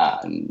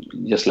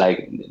just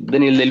like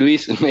Daniel De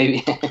Luis,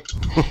 maybe.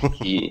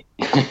 he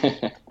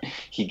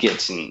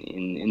gets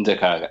in the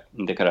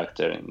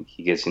character, and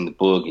he gets in the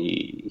book.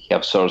 He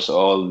absorbs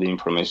all the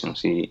information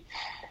he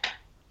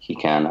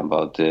can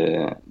about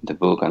the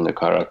book and the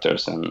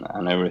characters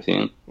and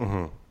everything.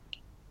 Mm-hmm.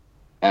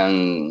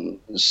 And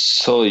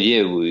so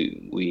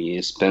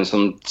we spend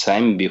some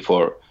time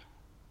before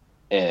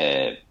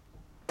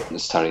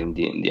starting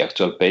the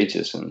actual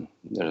pages, and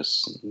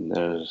there's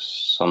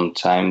some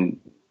time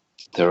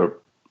they're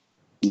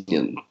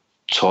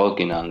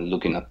talking and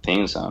looking at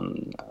things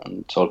and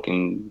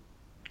talking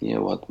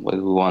what we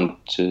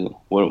want to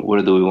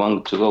where do we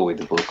want to go with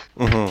the book.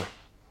 Mm-hmm.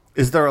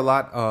 Is there a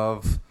lot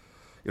of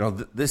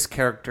this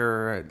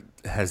character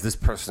has this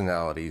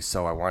personality,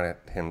 so I wanted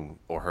him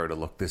or her to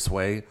look this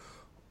way,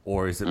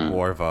 or is it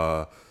more of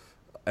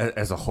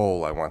as a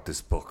whole, I want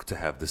this book to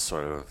have this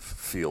sort of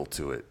feel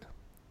to it?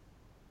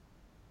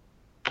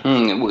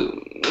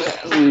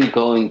 We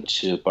go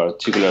into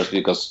particulars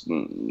because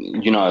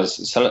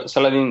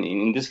Saladin,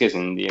 in this case,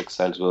 in the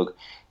Exiles book,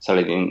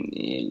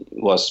 Saladin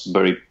was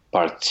very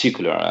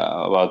particular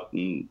about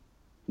the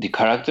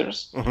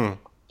characters. Mm-hmm.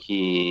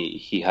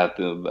 He had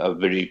a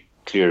very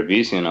clear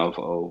vision of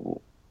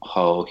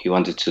how he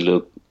wanted to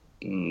look.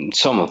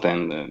 Some of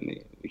them,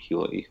 he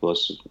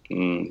was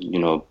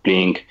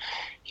Blink.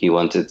 He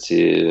wanted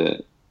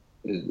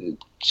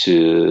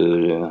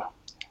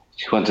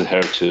he wanted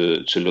her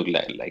to look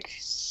like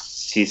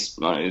she's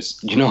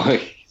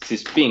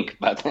she's pink,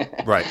 but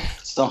right.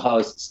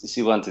 Somehow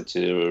she wanted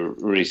to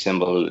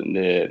resemble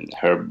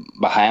her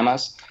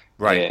Bahamas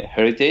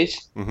heritage,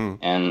 mm-hmm.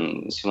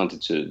 and she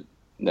wanted to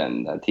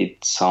that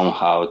it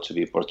somehow to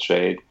be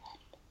portrayed,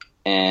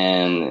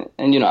 and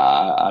a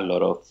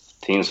lot of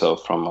things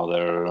from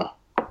other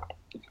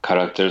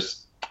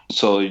characters.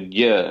 So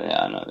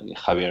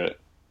Javier,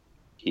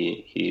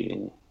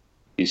 he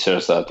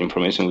shares that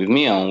information with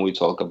me, and we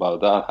talk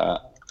about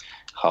that,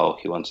 how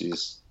he wants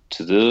this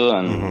to do,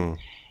 and mm-hmm.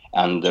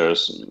 and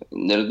there's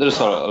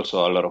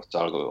also a lot of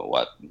talk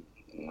about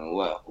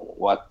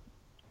what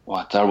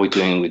are we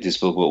doing with this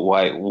book?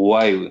 Why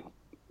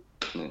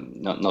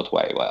not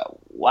why?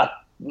 What?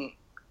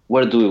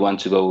 Where do we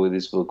want to go with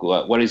this book?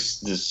 What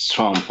is the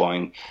strong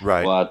point?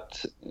 Right. How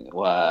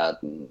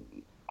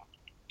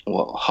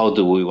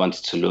do we want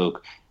it to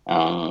look?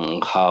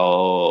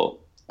 How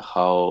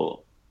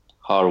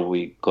are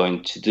we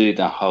going to do it,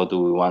 and how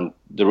do we want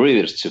the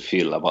readers to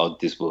feel about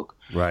this book?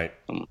 Right.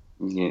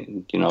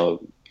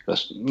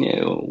 Because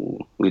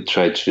we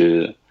try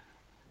to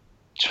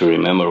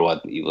remember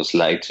what it was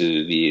like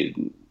to be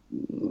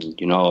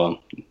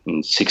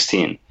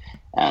 16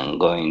 and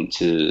going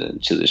to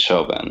the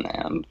shop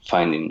and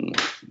finding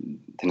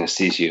the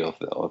next issue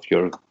of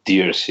your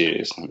dear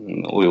series.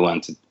 And we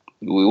want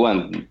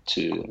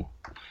to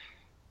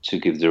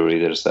give the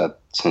readers that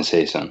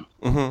sensation.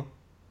 Mm-hmm.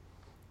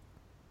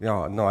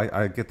 Yeah, no,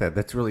 I get that.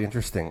 That's really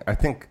interesting. I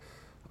think,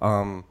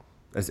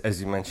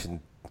 as you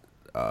mentioned,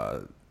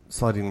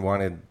 Saladin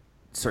wanted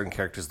certain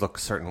characters look a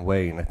certain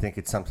way, and I think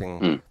it's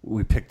something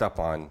we picked up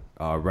on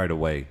right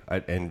away,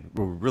 and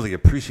we're really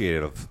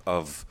appreciative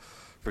of,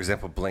 for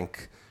example,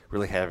 Blink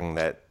really having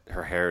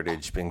her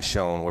heritage being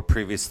shown, where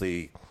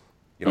previously,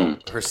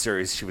 her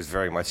series, she was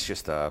very much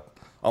just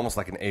almost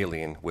like an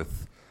alien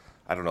with,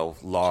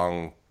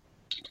 long,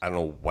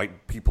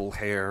 white people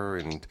hair,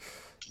 and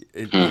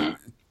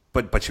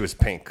but she was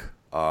pink.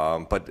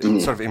 But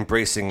sort of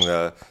embracing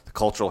the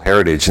cultural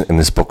heritage in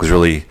this book was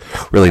really,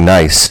 really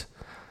nice.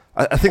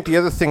 I think the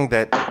other thing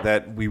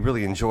that we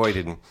really enjoyed,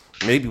 and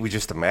maybe we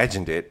just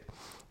imagined it,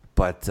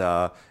 but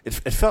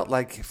it felt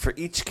like for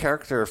each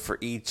character, for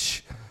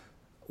each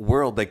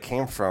world they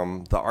came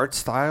from, the art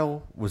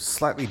style was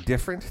slightly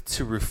different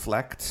to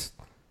reflect,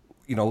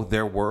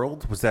 their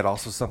world. Was that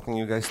also something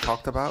you guys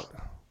talked about?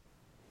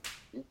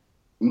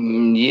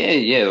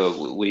 Yeah.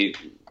 We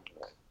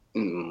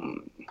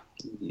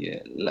yeah,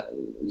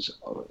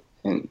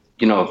 and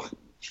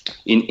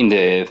in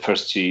the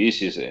first two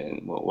issues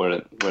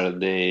where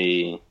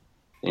they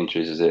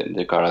introduce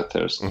the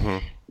characters, Mm-hmm.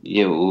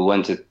 yeah, we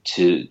wanted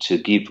to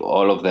give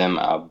all of them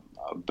a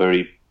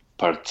very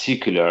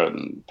particular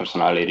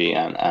personality,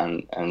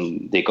 and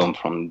they come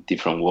from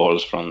different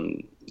worlds.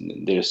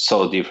 They're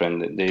so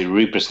different. They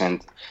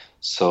represent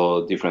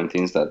so different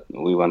things that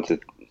we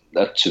wanted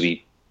that to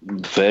be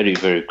very,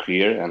 very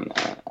clear.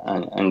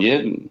 And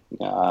yeah,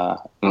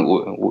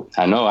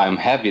 I know I'm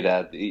happy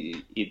that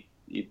it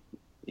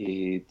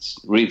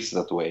reads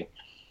that way.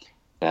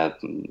 That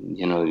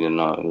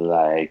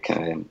like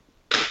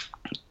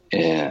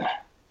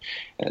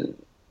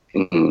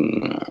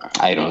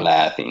Iron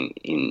Lad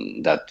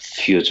in that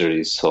future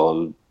is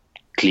all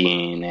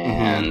clean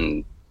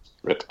and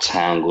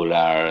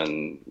rectangular,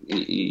 and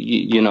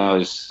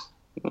it's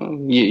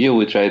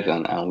we tried,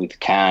 and with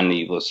Khan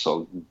it was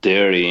so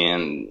dirty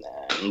and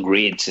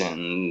grit,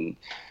 and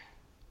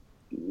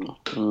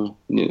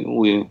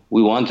we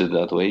wanted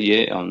that way,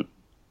 yeah.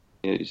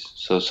 It's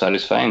so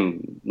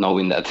satisfying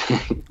knowing that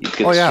it gets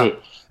through.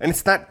 And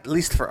it's not, at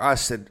least for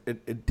us,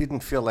 it didn't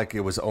feel like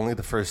it was only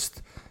the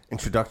first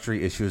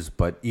introductory issues,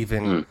 but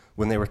even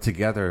when they were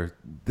together,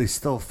 they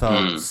still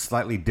felt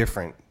slightly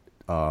different.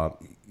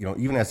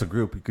 Even as a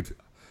group, you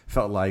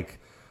felt like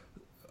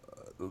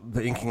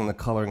the inking and the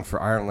coloring for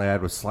Iron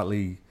Lad was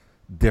slightly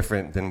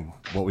different than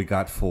what we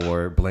got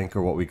for Blink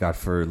or what we got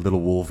for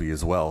Little Wolvie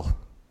as well.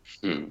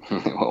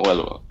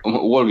 Well,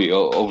 Wolvie,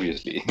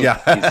 obviously. Yeah.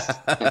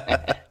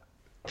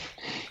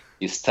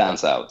 It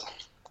stands out.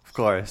 Of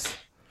course.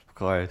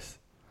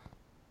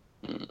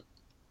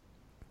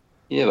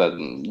 Yeah, but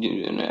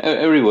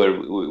everywhere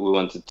we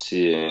wanted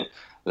to,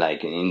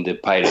 like in the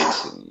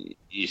Pirates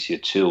issue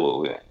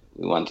 2,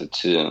 we wanted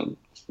to,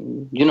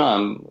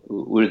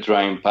 we're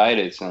drawing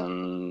pirates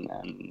and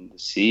the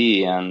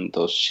sea and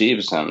those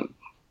ships, and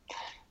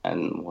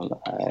well,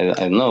 I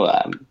don't know,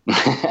 I'm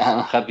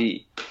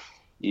happy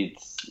it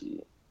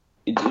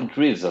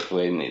reads that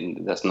way.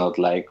 That's not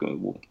like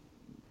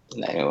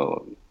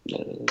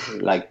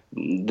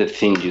the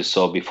thing you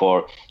saw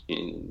before.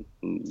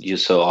 You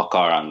saw a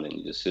car and then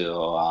you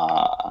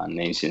saw an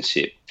ancient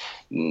ship.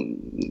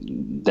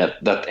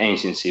 That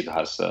ancient ship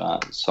has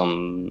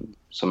some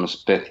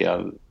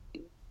special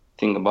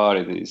thing about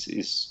it.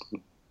 Is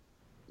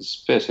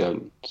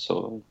special.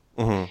 So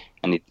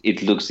and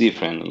it looks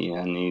different,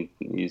 and it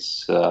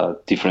is a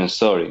different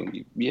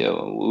story. Yeah,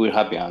 we were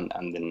happy, and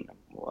then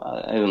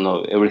I don't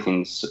know,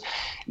 everything's.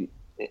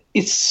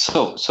 It's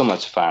so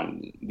much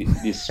fun.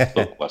 This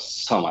book was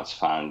so much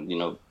fun,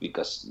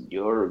 because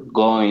you're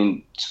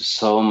going to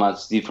so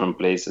much different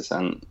places,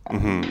 and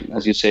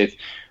as you said,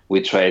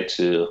 we tried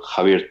to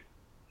Javier.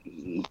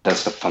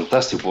 That's a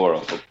fantastic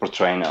world for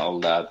portraying all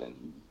that.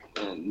 And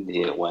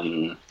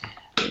when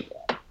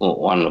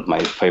one of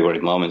my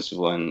favorite moments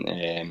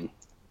when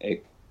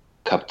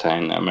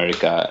Captain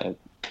America,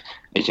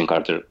 Agent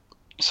Carter,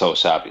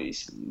 shows up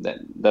is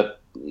that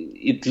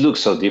it looks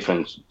so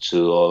different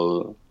to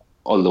all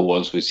the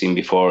worlds we've seen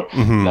before.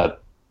 That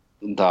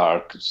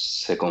dark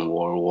Second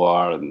World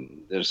War,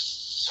 there's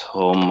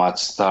so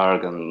much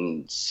dark,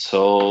 and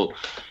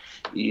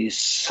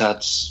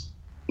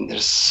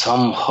there's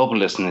some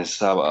hopelessness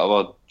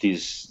about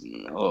this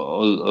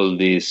all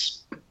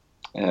this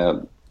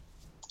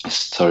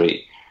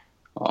story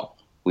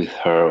with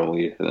her,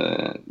 with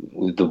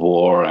the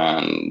war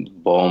and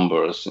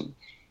bombers.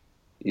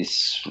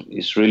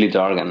 It's really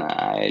dark, and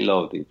I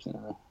loved it.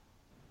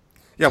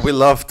 Yeah, we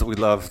loved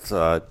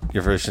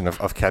your version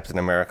of Captain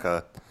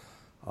America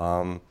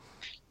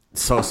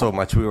so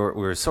much. We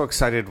were so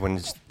excited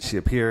when she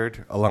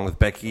appeared along with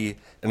Becky,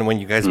 and when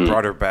you guys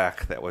brought her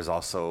back, that was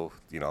also,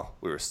 we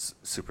were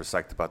super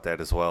psyched about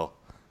that as well.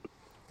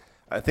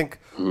 I think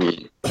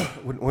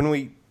when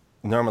we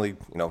normally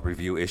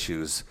review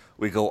issues,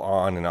 we go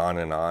on and on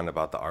and on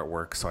about the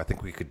artwork. So I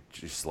think we could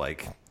just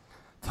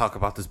talk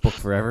about this book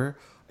forever.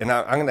 And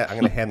I'm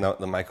gonna hand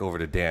the mic over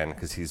to Dan,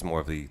 because he's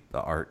more of the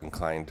art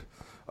inclined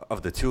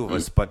of the two of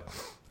us. But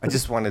I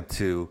just wanted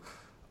to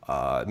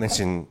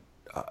mention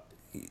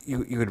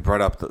you had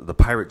brought up the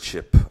pirate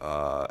ship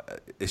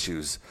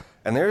issues,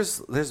 and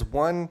there's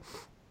one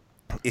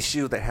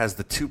issue that has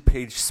the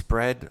 2-page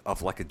spread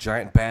of a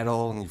giant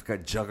battle, and you've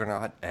got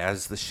Juggernaut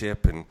as the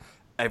ship, and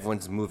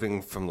everyone's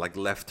moving from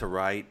left to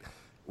right.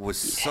 It was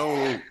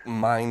so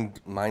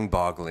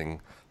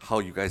mind-boggling how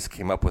you guys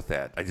came up with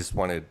that. I just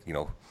wanted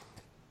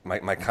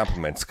my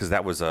compliments, because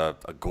that was a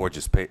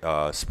gorgeous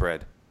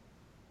spread.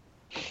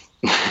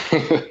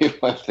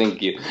 Well,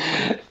 thank you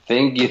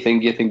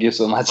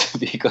so much,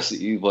 because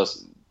it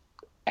was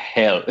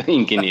hell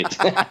inking it.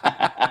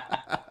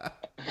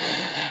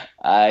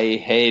 I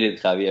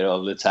hated Javier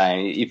all the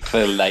time. It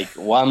felt like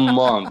 1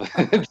 month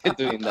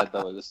doing that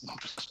double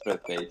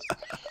spread page.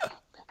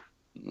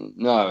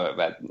 No,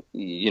 but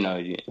you know,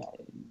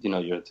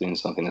 you're doing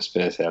something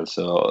special.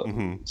 So,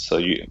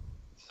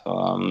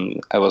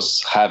 I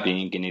was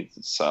happy in it.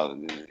 So,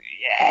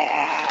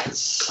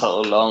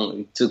 so long.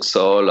 It took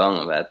so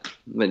long, but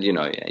I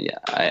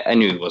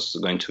knew it was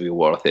going to be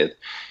worth it,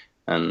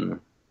 and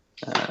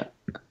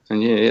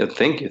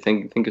thank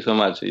you so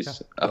much.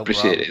 It's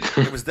appreciated.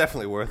 It was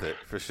definitely worth it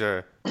for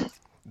sure.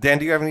 Dan,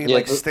 do you have any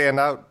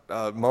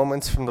standout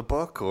moments from the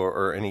book,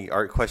 or any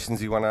art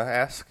questions you want to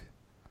ask?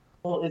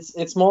 Well,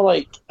 it's more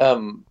like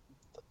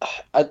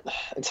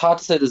it's hard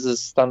to say there's a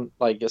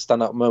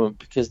standout moment,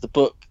 because the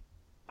book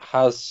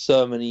has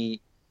so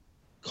many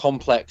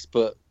complex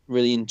but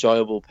really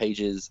enjoyable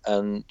pages,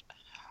 and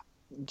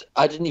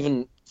I didn't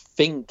even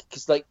think,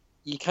 because like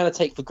you kind of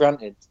take for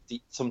granted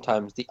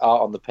sometimes the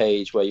art on the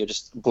page, where you're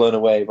just blown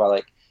away by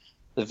like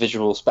the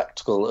visual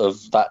spectacle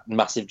of that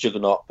massive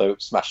juggernaut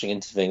boat smashing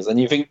into things, and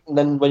you think, and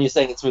then when you're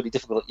saying it's really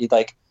difficult, you're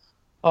like,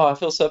 oh, I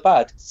feel so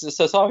bad,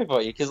 so sorry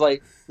for you, because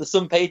like there's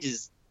some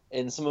pages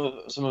in some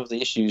of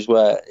the issues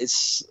where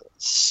it's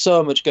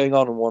so much going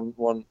on in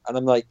one, and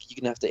I'm like, you're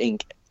gonna have to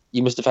ink.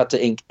 You must have had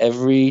to ink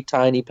every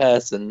tiny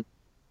person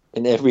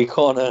in every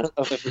corner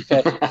of every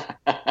page,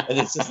 and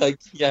it's just like,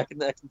 I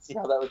can see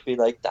how that would be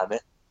like. Damn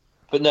it!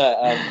 But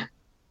no,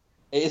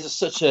 it is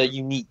such a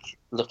unique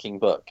looking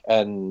book,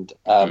 and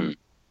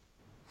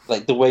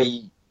like the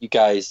way you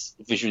guys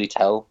visually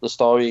tell the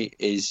story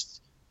is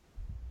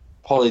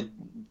probably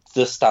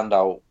the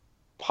standout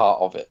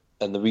part of it,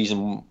 and the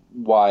reason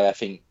why I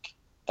think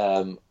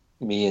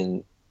me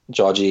and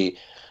Georgie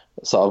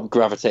sort of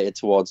gravitated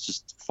towards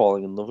just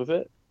falling in love with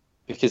it,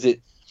 because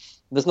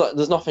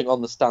there's nothing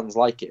on the stands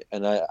like it,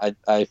 and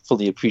I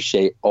fully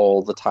appreciate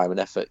all the time and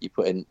effort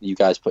you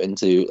guys put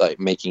into like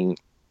making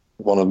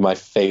one of my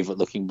favorite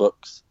looking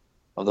books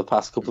of the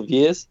past couple of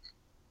years.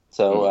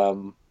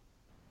 So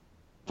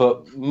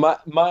but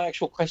my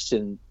actual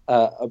question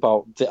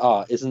about the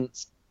art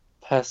isn't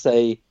per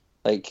se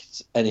like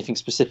anything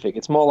specific.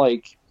 It's more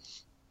like,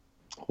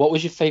 what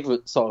was your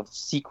favorite sort of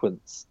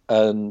sequence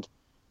and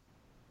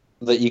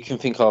that you can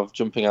think of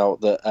jumping out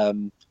that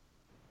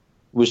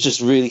was just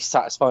really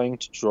satisfying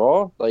to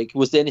draw? Like,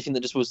 was there anything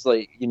that just was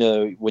like,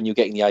 when you're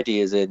getting the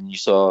ideas in, you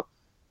saw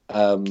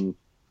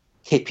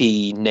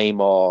hippie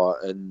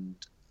Namor and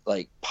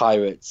like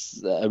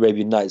pirates,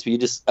 Arabian Nights, were you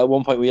just at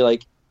one point were you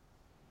like,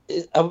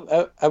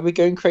 are we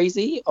going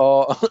crazy,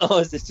 or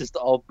is this just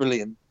all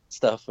brilliant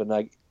stuff? And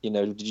like,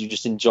 did you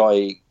just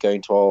enjoy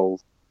going to all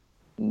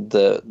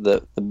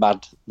the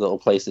mad little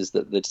places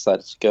that they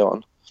decided to go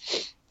on?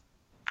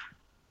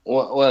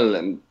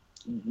 Well,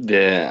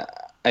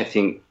 I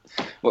think.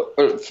 Well,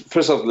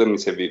 first off, let me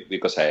say,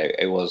 because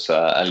I was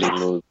a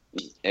little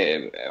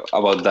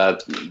about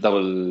that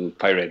double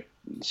pirate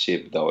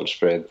ship, double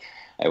spread.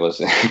 I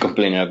was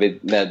complaining a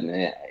bit that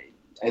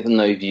I don't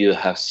know if you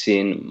have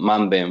seen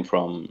Manben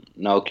from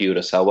Naoki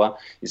Urasawa.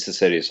 It's a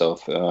series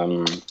of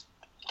Naoki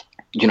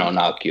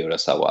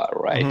Urasawa,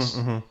 right?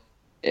 Mm-hmm.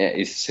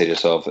 It's a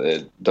series of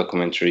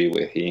documentary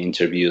where he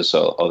interviews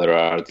other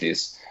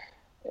artists,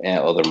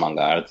 other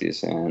manga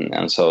artists,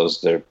 and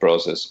shows their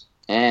process.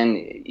 And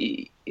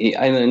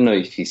I don't know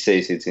if he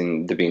says it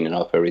in the beginning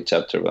of every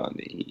chapter, but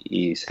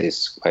he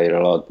says quite a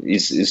lot.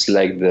 It's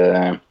like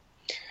the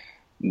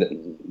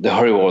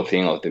horrible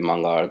thing of the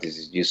manga artist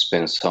is you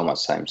spend so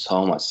much time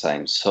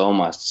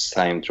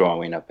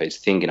drawing a page,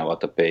 thinking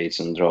about the page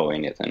and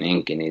drawing it and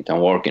inking it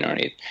and working on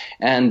it,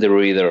 and the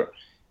reader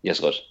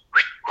just goes.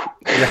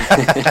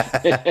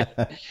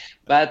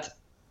 But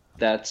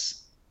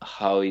that's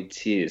how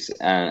it is,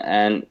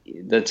 and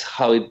that's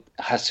how it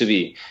has to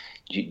be.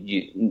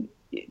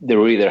 The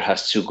reader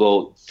has to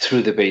go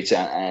through the page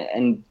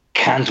and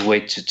can't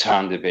wait to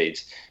turn the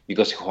page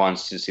because he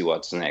wants to see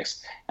what's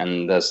next.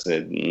 And that's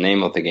the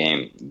name of the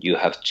game. You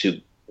have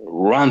to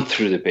run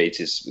through the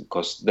pages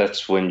because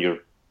that's when you're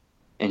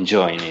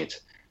enjoying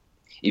it.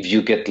 If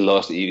you get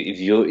lost, if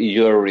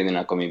you're reading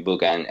a comic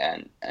book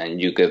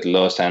and you get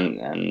lost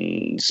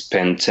and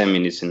spend 10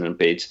 minutes in a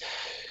page,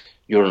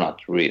 you're not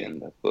reading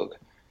that book.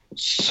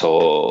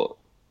 So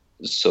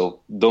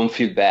don't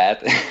feel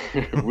bad.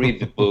 Read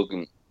the book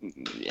and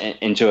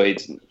enjoy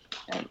it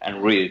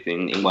and read it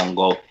in one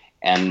go.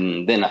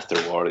 And then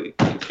afterward,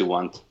 if you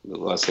want,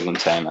 go a second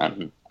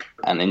time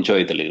and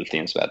enjoy the little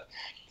things. But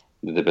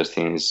the best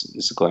thing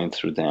is going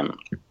through them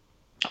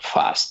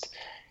fast.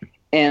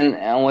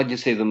 And what you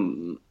say,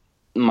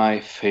 my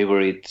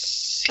favorite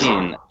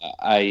scene,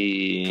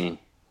 I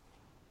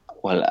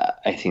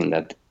think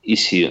that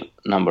issue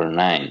number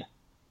 9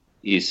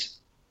 is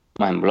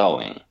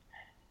mind-blowing.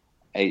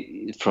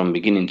 From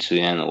beginning to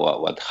end,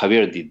 what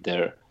Javier did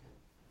there,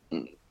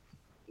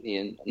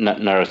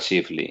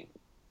 narratively,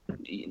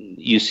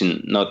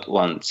 using not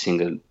one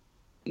single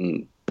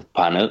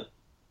panel,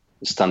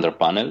 standard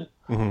panel,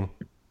 mm-hmm.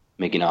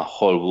 making a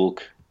whole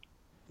book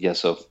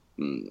just of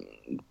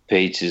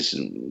pages,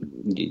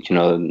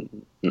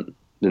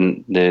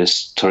 the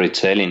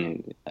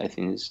storytelling, I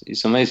think,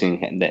 is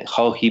amazing. And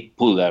how he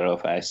pulled that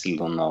off, I still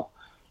don't know.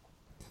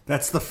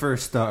 That's the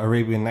first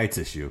Arabian Nights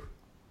issue.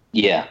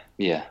 Yeah.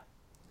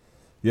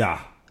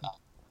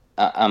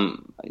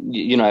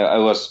 I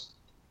was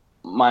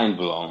mind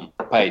blown,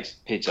 page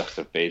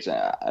after page.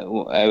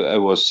 I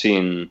was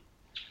seeing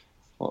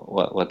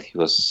what he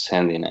was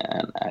sending,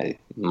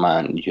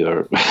 and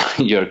you're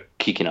you're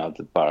kicking out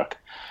the park.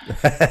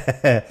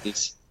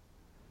 It's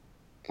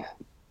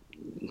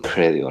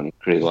incredible.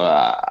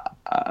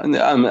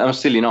 I'm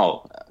still in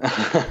awe.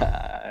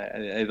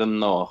 I don't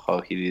know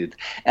how he did it.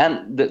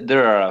 And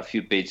there are a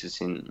few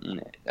pages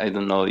in. I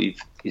don't know if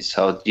it's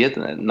out yet.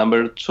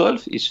 Number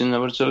 12, issue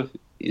number 12,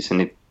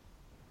 isn't it?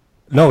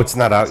 No, it's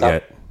not out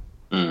yet.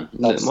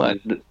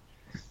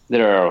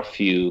 There are a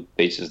few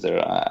pages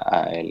there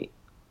I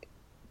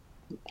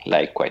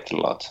like quite a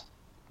lot.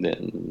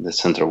 The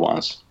center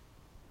ones.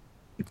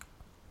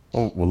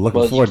 Oh, well,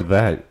 looking forward to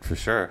that for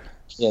sure.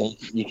 Yeah,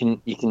 you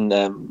can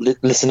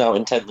listen out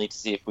intently to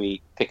see if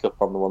we pick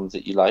up on the ones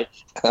that you like.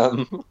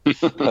 Talking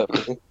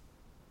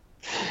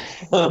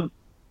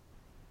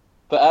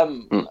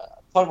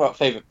about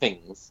favorite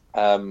things,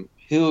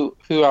 who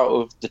out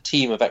of the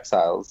team of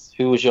Exiles,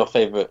 who was your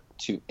favorite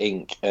to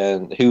ink,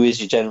 and who is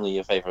generally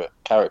your favorite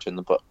character in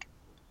the book?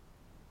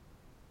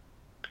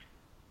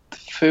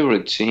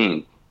 Favorite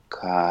team,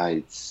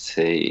 I'd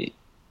say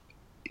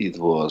it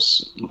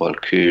was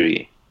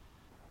Valkyrie.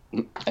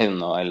 I don't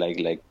know. I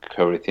like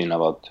everything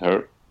about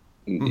her.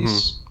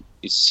 It's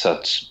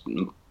such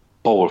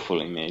powerful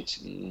image.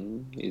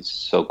 It's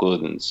so good,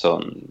 and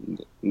so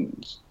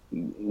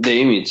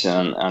the image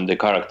and the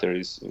character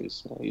is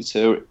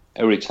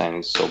every time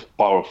is so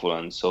powerful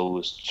and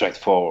so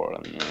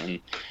straightforward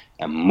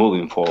and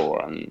moving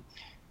forward, and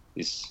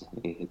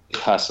it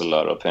has a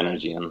lot of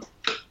energy, and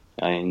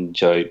I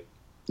enjoy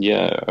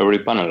every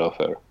panel of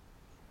her.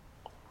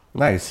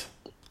 Nice.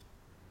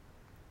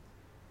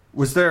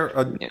 Was there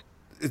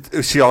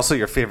is she also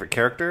your favorite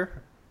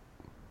character?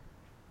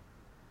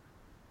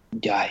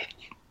 Yeah,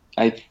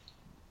 I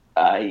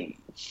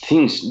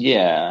think,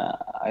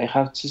 I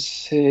have to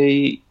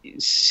say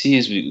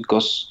she's,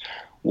 because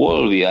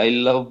Wolvie, I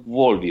love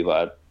Wolvie,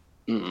 but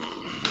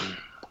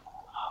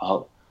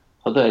how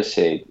do I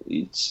say it?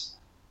 It's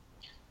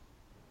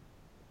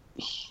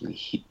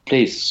he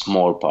plays a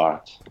small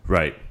part.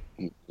 Right.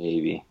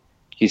 Maybe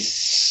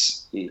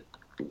he's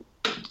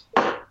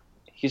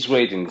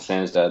great in the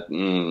sense that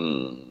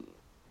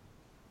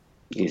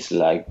he's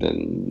like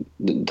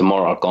the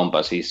moral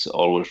compass. He's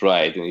always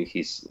right.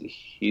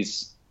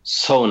 He's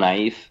so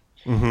naive.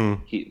 The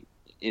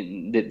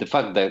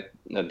fact that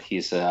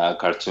he's a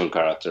cartoon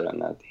character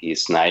and that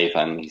he's naive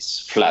and he's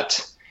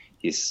flat.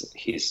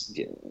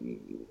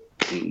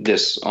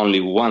 There's only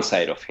one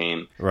side of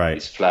him. Right.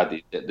 He's flat.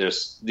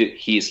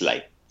 He's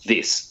like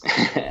this,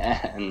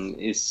 and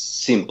it's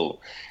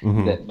simple.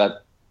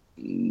 But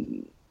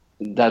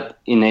that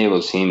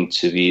enables him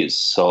to be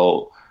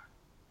so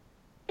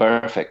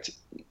perfect.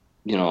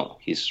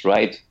 He's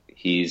right.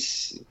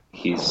 He's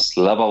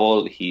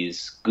lovable.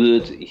 He's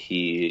good.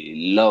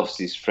 He loves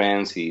his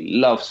friends. He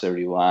loves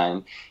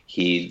everyone.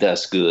 He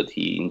does good.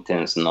 He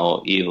intends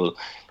no evil.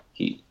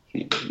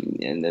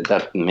 And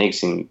that makes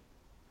him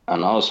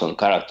an awesome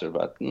character.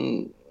 But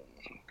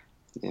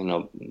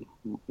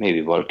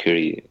maybe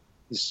Valkyrie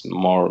is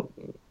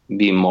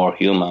be more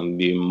human,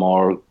 be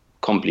more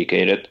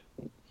complicated.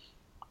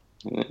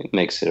 It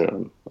makes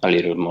her a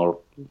little more,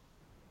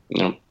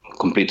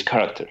 complete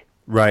character.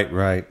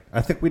 Right.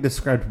 I think we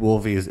described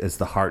Wolvie as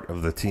the heart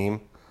of the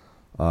team,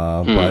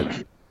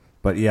 but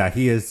yeah,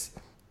 he's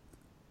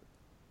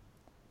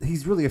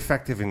really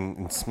effective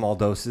in small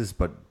doses,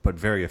 but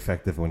very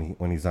effective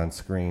when he's on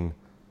screen.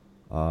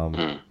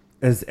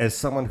 As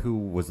someone who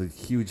was a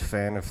huge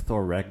fan of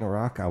Thor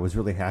Ragnarok, I was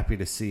really happy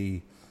to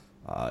see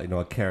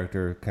a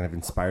character kind of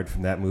inspired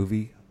from that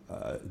movie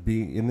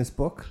be in this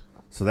book.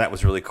 So that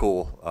was really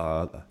cool.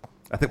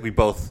 I think we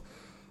both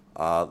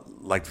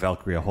liked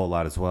Valkyrie a whole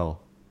lot as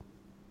well.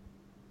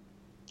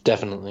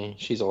 Definitely,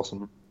 she's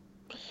awesome.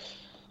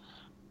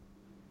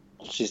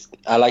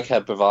 I like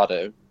her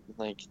bravado.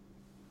 Like,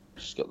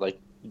 she's got like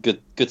good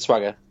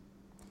swagger.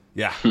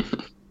 Yeah.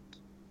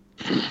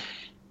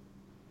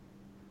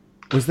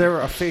 Was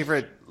there a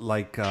favorite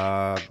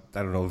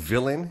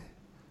villain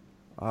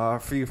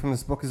for you from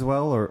this book as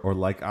well, or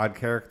like odd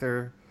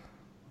character,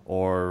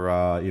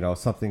 or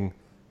something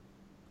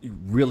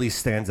really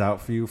stands out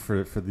for you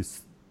for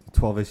these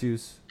 12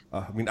 issues?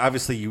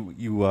 Obviously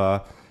you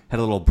had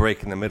a little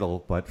break in the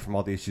middle, but from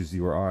all the issues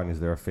you were on, is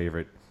there a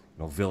favorite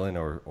villain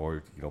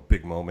or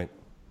big moment?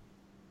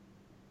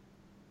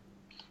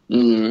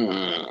 Maybe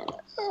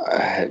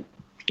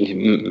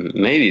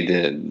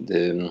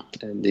the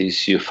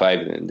issue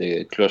 5,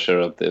 the closure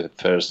of the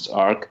first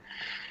arc,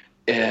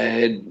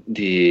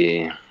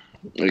 the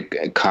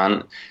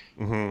Khan.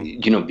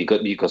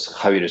 Because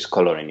Javier is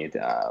coloring it,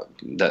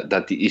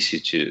 that the issue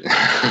too.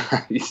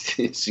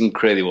 It's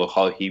incredible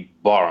how he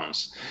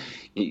burns.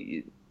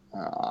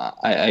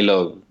 I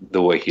love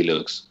the way he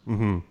looks.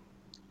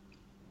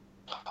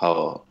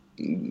 how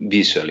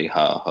visually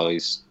how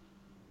is,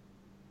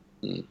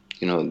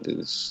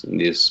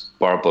 these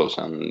purples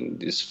and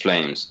these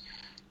flames.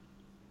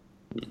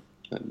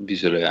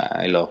 Visually,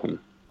 I love him.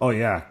 Oh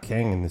yeah,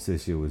 Kang in this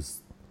issue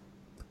was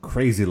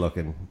crazy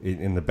looking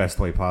in the best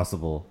way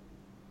possible.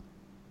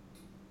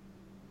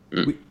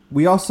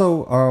 We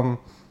also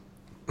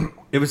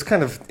it was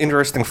kind of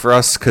interesting for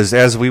us because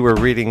as we were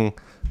reading,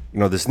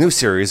 this new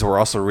series, we're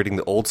also reading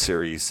the old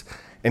series,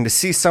 and to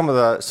see some of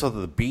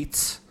the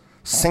beats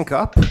sync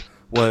up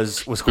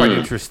was quite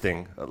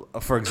interesting.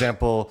 For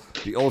example,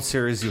 the old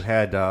series you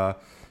had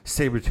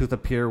Sabretooth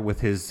appear with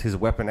his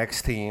Weapon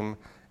X team,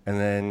 and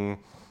then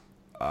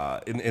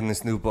in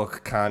this new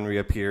book, Khan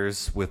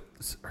reappears with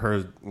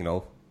her,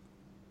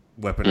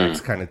 Weapon X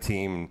kind of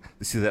team.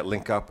 To see that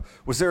link up,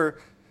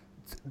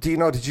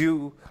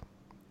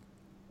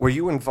 were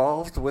you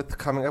involved with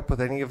coming up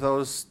with any of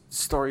those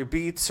story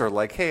beats, or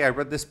like, hey, I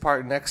read this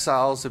part in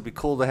Exiles, it'd be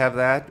cool to have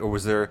that, or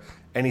was there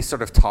any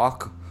sort of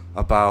talk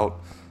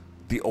about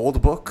the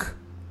old book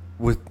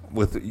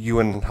with you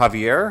and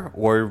Javier,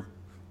 or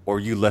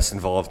you less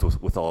involved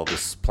with all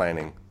this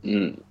planning?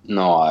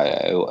 No,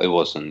 I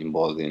wasn't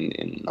involved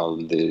in all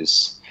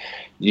this.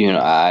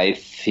 I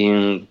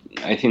think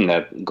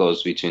that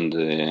goes between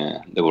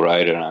the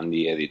writer and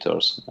the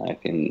editors. I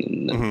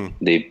think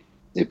they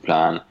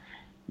plan.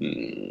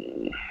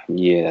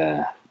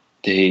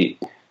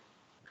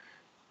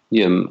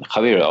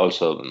 Javier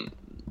also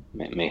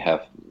may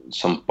have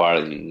some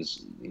part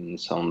in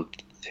some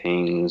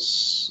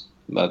things,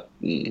 but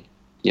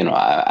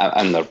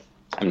I'm not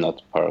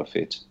part of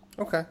it.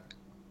 Okay.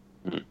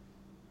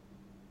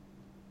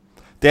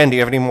 Dan, do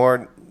you have any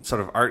more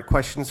sort of art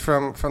questions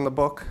from the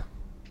book?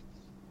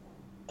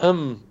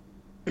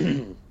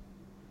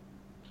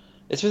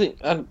 It's really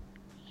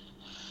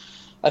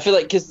I feel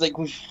like because I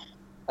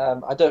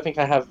don't think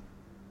I have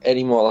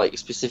any more like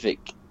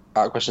specific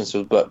art questions for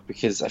the book,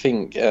 because I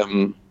think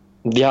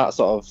the art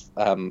sort of,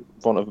 for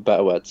want of a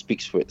better word,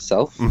 speaks for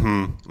itself.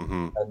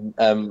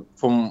 And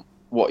from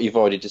what you've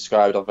already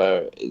described of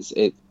her,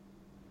 it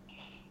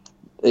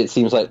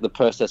seems like the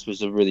process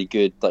was a really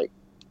good like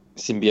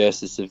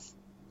symbiosis of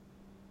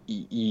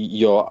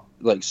your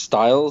like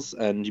styles,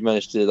 and you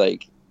managed to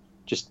like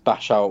just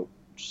bash out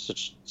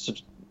such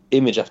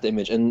image after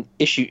image. And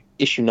issue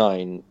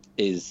 9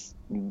 is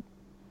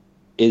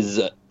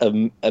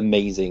an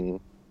amazing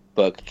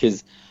book,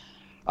 because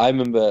I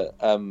remember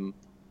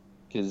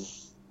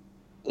because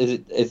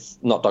it's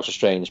not Doctor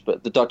Strange,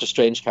 but the Doctor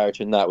Strange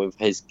character in that with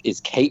his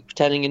cape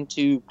turning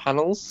into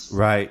panels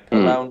right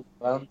around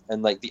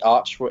and like the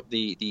archways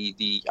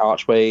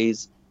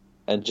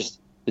and just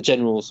the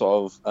general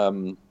sort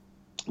of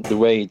the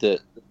way that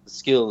the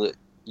skill that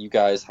you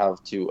guys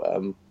have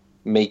to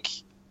make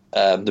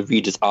the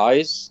reader's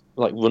eyes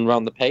like run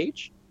around the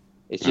page.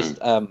 It's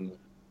just I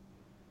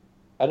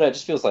don't know, it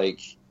just feels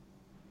like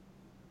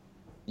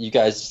you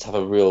guys just have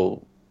a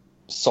real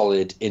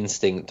solid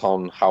instinct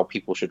on how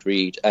people should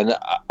read. And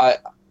I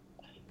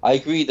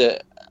agree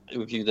that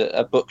with you that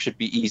a book should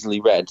be easily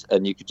read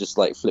and you could just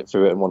like flip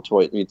through it and want to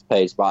read the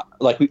page. But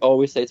like we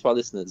always say to our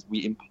listeners,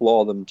 we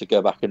implore them to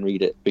go back and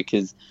read it,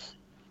 because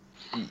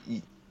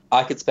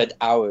I could spend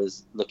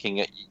hours looking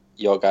at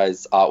your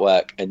guys'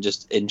 artwork and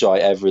just enjoy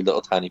every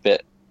little tiny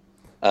bit.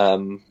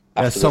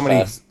 There's so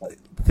many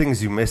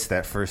things you miss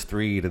that first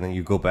read, and then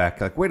you go back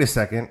like, wait a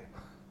second,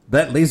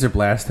 that laser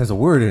blast has a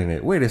word in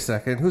it. Wait a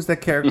second, who's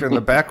that character in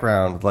the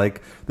background?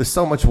 Like, there's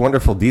so much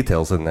wonderful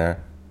details in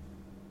there.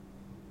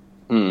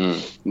 Yeah.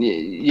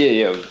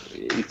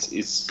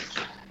 It's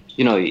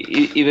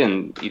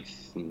even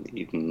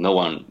if no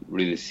one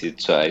really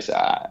sees twice,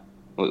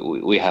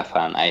 we have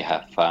fun. I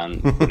have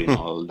fun putting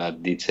all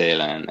that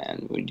detail, and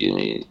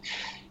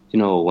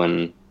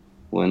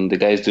when the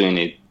guys doing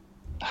it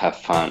have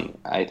fun,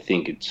 I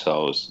think it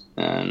shows,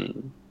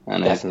 and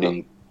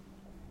Definitely.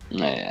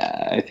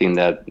 I think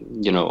that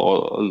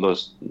all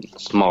those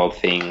small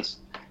things.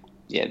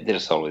 Yeah,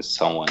 there's always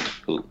someone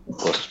who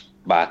goes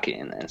back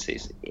in and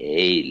says,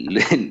 "Hey,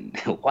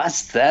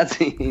 what's that?"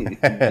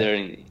 there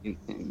in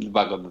the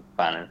back of the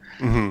panel.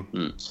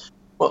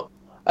 Well,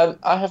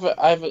 I have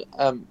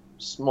a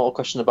small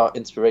question about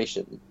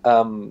inspiration.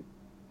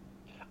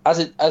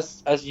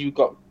 As you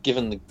got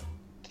given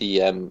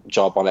the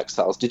job on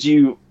Exiles, did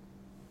you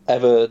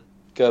ever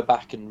go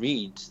back and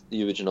read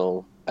the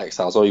original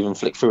Exiles, or even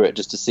flick through it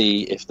just to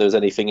see if there's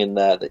anything in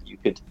there that you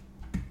could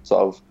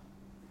sort of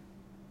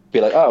be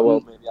like, oh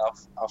well, maybe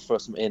I'll throw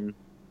some in,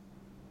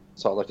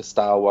 sort of like a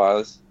style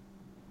wise?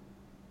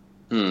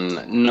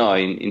 No,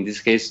 in this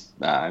case,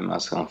 I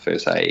must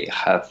confess I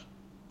have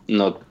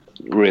not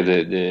read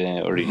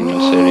the original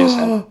series.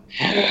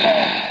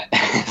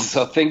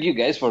 So thank you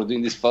guys for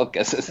doing this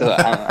podcast. So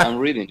I'm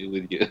reading it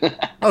with you.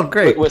 Oh,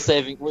 great! We are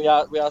saving.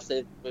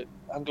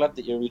 I'm glad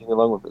that you're reading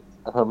along with it.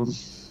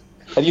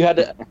 Have you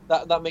had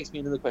that makes me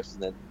another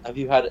question then? Have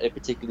you had a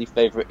particularly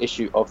favourite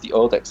issue of the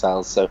old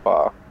Exiles so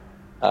far?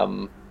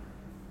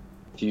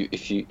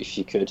 If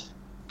you could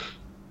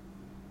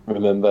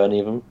remember any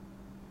of them.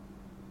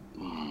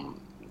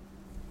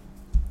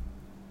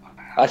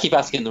 I keep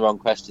asking the wrong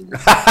questions.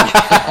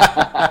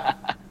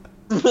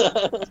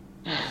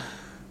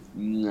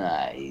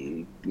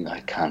 I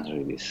can't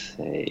really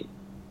say.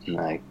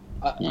 Like,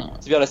 to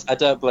be honest, I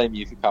don't blame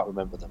you if you can't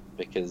remember them,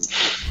 because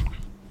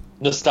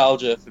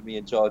nostalgia for me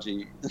and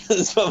Georgie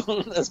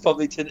has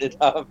probably tinted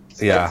our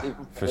perspective. Yeah,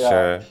 for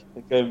sure.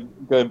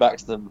 Going back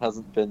to them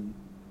hasn't been,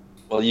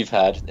 well, it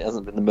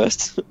hasn't been the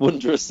most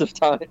wondrous of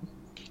time.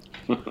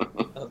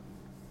 But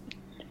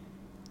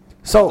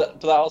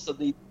that also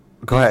leads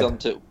on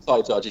to,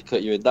 sorry, Georgie,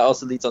 cut you in. That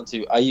also leads on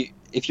to,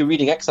 if you're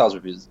reading Exiles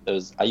reviews,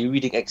 are you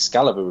reading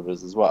Excalibur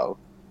reviews as well?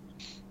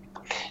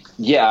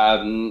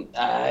 Yeah,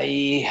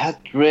 I had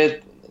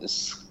read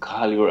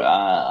Excalibur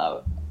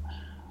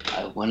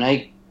when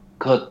I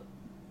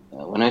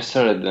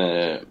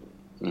started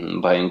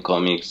buying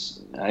comics.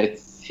 I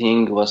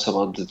think it was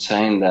about the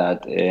time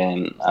that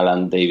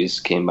Alan Davis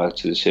came back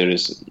to the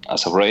series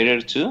as a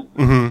writer too.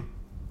 Mm-hmm.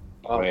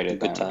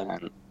 Good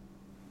time.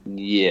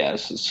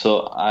 Yes,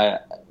 so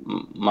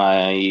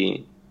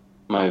my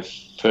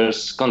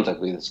first contact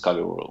with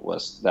Excalibur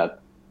was that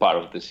part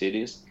of the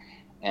series,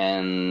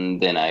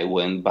 and then I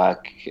went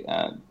back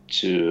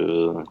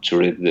to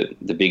read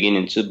the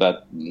beginning too.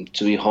 But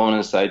to be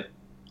honest, I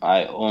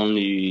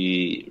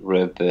only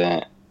read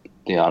the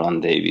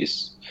Alan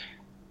Davis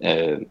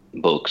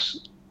books.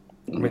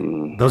 I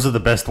mean, those are the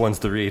best ones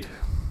to read.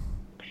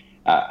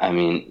 I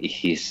mean,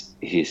 he's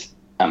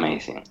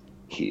amazing.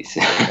 He's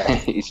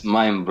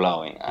mind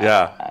blowing.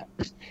 Yeah.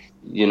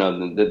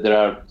 There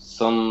are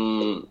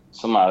some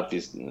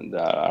artists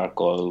that are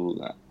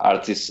called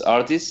artists.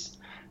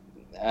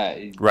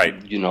 Right.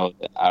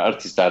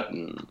 Artists that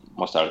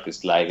most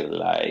artists like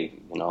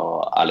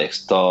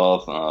Alex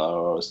Toth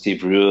or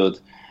Steve Rude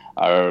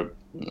are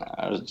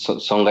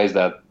some guys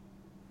that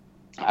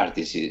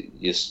artists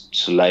used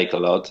to like a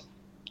lot.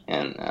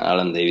 And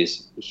Alan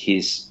Davis,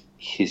 he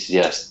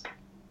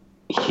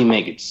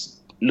make it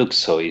look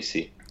so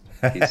easy.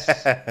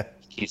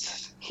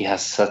 He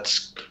has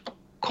such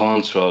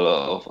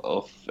control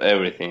of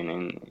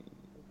everything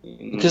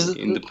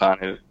in the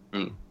panel.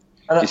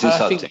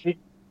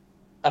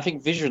 I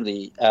think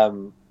visually,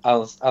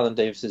 Alan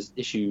Davis's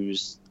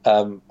issues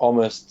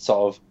almost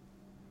sort of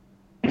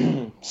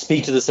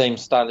speak to the same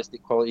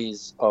stylistic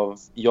qualities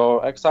of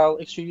your Exile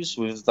issues,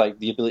 with like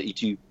the ability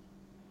to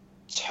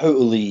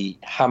totally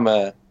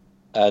hammer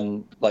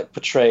and like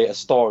portray a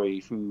story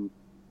through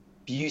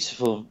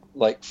beautiful,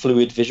 like,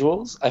 fluid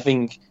visuals. I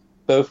think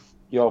both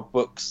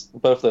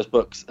those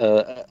books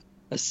are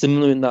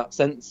similar in that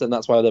sense, and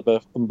that's why they're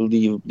both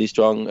unbelievably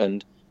strong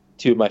and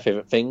two of my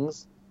favorite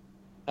things.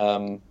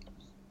 So,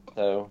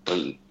 well,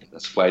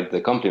 that's quite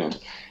the compliment.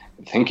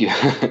 Thank you.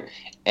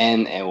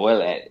 And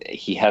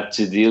he had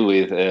to deal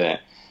with.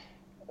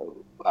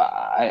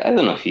 I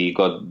don't know if he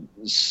got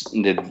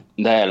the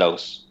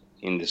dialogues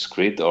in the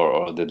script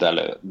or the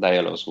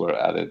dialogues were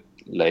added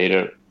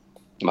later,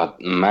 but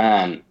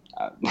man.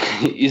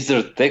 Is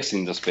there text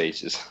in those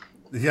pages?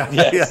 Yeah.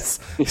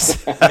 Yes. We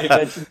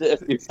mentioned it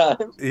a few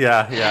times.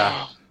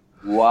 Yeah.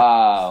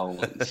 Wow,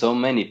 so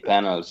many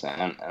panels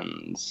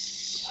and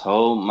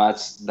so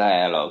much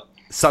dialogue.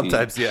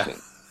 Sometimes, yeah.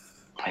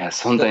 Yeah,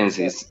 sometimes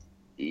it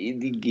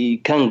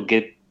can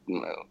get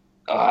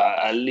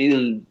a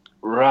little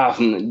rough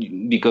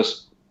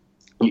because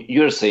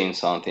you're saying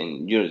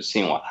something, you're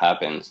seeing what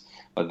happens,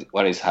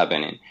 what is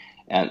happening,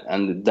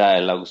 and the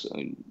dialogues,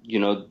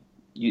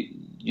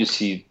 you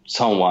see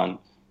someone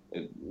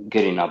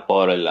getting a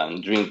bottle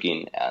and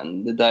drinking,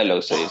 and the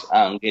dialogue says,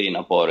 "I'm getting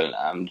a bottle,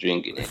 I'm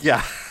drinking it."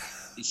 Yeah.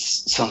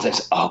 It's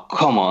sometimes, oh,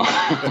 come on.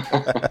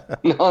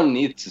 No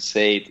need to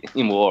say it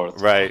in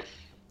words. Right.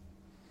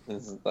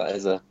 That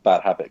is a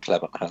bad habit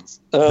Clement has.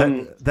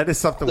 That is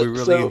something we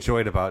really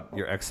enjoyed about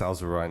your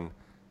Exiles run.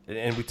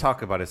 And we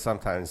talk about it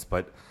sometimes,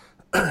 but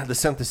the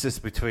synthesis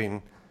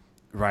between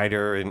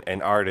writer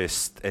and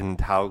artist,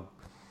 and how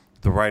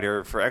the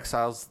writer for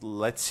Exiles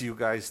lets you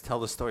guys tell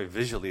the story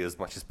visually as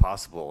much as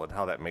possible, and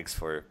how that makes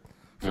for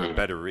a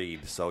better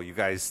read. So you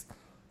guys,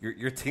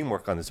 your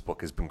teamwork on this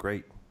book has been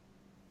great.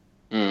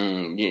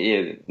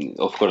 Yeah,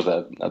 of course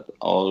that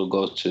all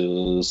goes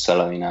to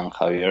Saladin and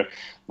Javier,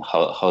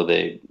 how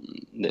they've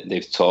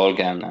talked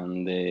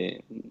and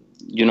they,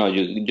 you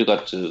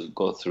got to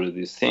go through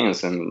these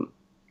things and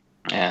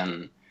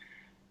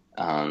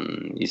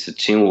it's a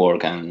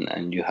teamwork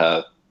and you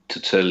have to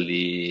tell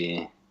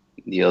the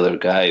other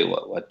guy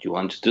what you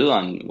want to do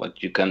and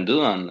what you can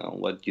do and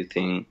what you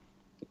think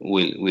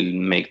will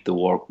make the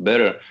work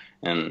better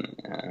and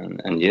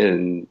yeah,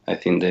 I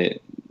think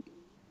they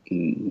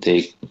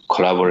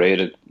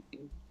collaborated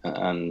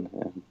and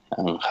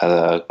had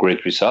a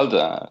great result.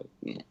 As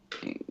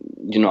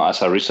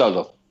a result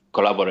of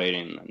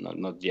collaborating,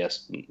 not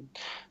just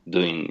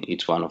doing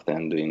each one of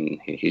them doing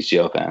his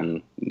job,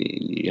 and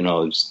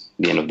it's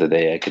the end of the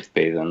day I get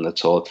paid and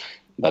that's all.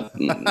 But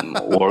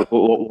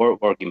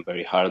working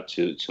very hard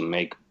to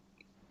make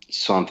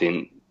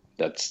something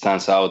that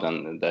stands out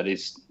and that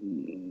is,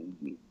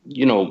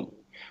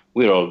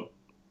 we're all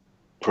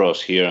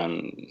pros here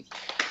and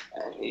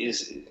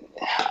is,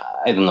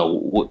 I don't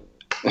know,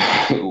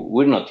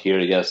 we're not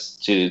here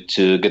just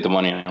to get the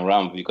money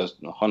around, because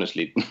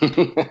honestly,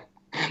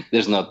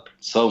 there's not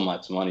so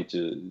much money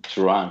to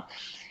run.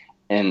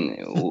 And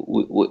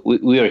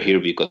we are here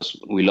because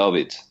we love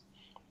it.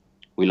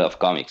 We love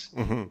comics.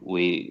 Mm-hmm.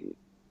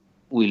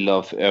 We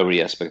love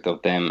every aspect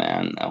of them,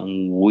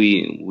 and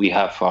we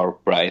have our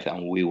pride,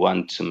 and we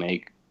want to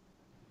make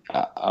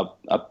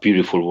a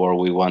beautiful world.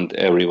 We want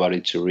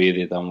everybody to read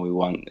it, and we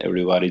want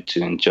everybody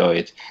to enjoy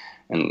it.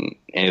 And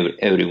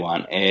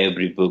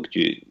every book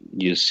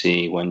you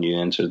see when you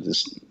enter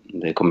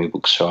the comic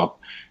book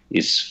shop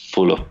is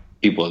full of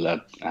people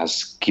that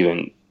has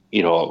given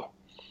it all.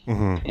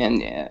 Mm-hmm.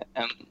 And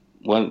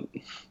well,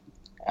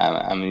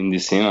 I'm in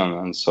this scene.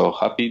 I'm so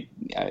happy.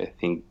 I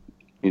think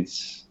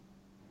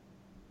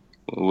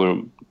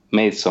we're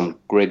made some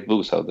great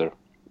books out there.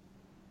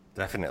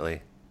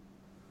 Definitely.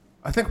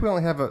 I think we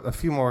only have a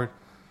few more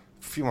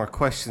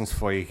questions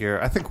for you here.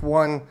 I think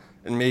one,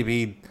 and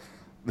maybe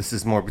this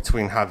is more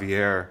between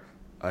Javier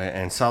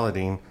and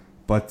Saladin,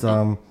 but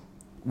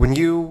when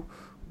you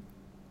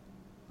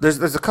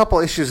there's a couple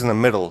issues in the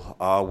middle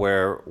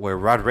where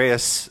Rod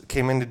Reyes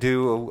came in to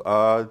do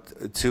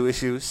 2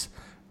 issues,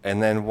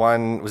 and then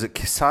one, was it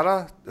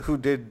Quesada who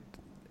did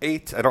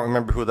 8? I don't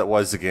remember who that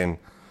was again.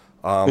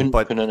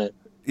 But Quinones.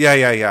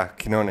 Yeah,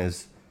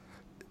 Quinones.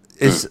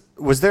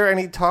 Was there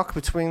any talk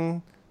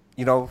between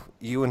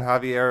you and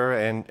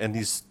Javier and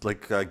these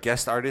like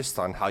guest artists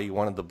on how you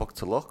wanted the book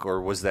to look,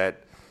 or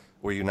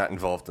were you not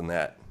involved in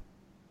that?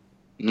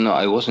 No,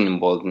 I wasn't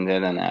involved in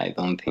that, and I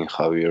don't think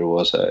Javier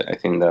was. I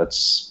think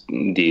that's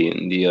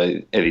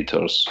the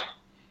editor's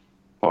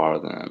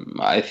part.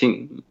 I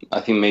think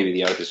maybe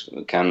the artist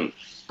can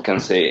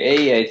say,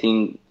 hey, I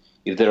think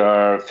if there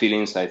are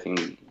feelings, I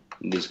think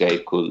this guy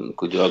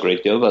could do a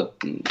great job. But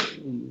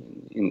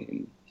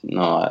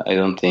no, I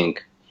don't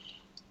think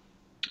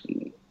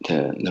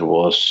there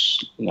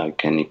was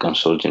like any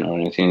consulting or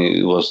anything.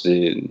 It was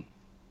the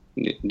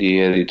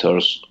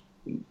editor's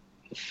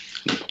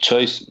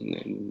choice.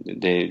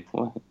 Great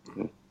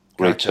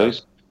Gotcha.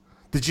 choice.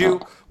 Did you?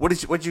 What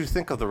did you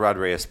think of the Rod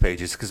Reyes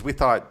pages? Because we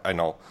thought, I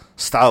know,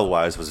 style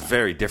wise was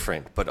very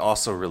different, but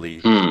also really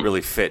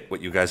fit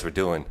what you guys were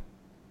doing.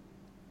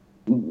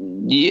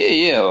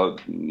 Yeah,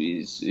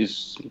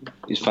 it's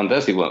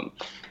fantastic. Well,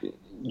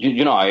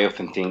 I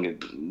often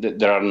think that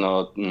there are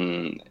not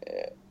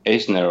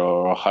Eisner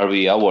or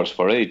Harvey awards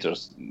for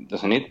editors,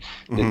 doesn't it?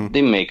 Mm-hmm.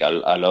 They make a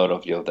lot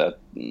of job that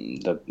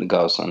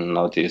goes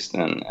unnoticed,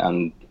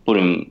 and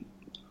putting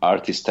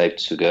artist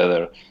types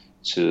together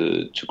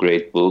to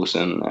create books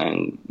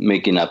and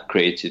making up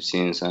creative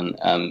scenes and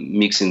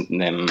mixing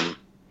them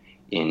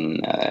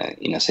in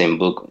a same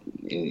book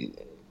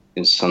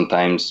is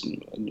sometimes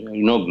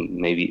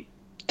maybe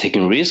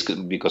taking risk,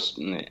 because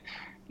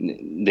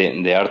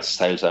the art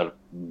styles are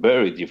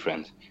very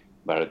different,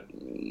 but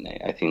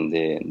I think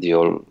they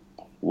all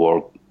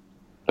work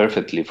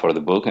perfectly for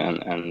the book,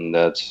 and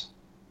that's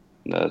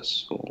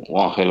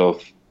one hell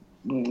of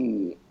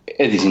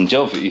editing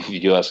job, if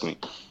you ask me.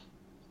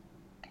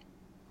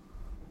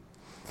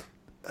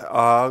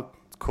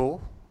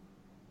 Cool.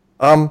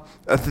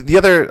 The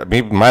other,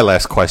 maybe my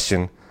last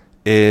question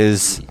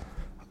is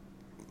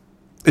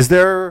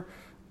there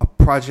a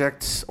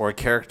project or a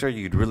character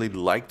you'd really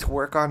like to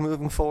work on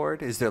moving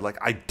forward? Is there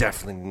I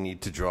definitely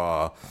need to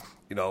draw,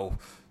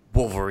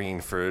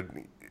 Wolverine for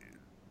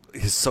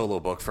his solo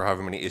book for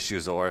however many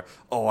issues, or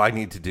I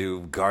need to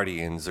do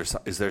Guardians, or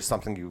is there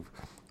something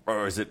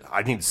or is it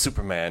I need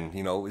Superman?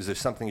 Is there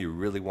something you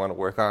really want to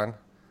work on?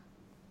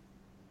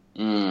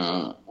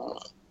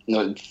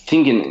 No,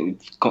 continuing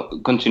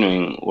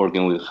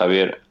working with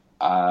Javier,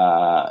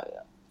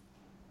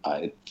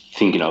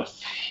 thinking of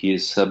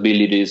his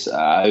abilities,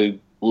 I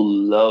would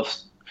love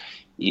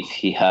if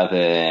he had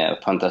a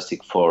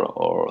Fantastic Four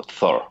or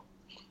Thor.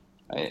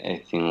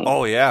 I think.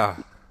 Oh yeah.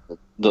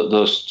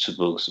 Those 2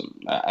 books,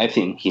 I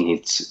think he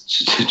needs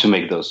to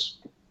make those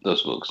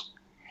books.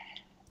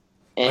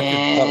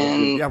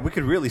 And we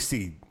could really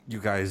see you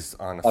guys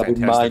on a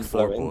Fantastic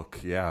Four book.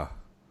 Yeah.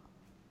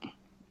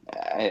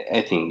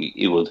 I think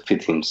it would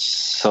fit him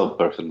so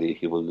perfectly.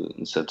 He will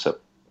do such a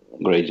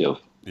great job.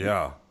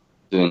 Yeah.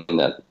 Doing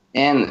that.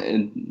 And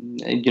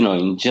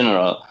in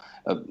general,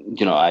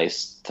 I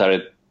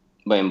started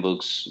buying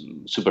books,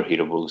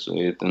 superhero books,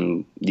 with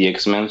the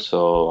X-Men.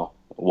 So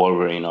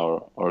Wolverine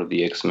or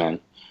the X-Men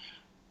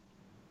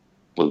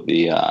will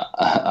be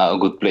a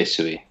good place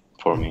to be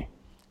for me.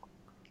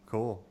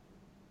 Cool.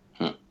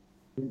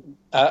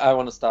 I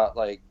want to start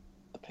a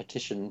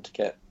petition to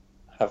get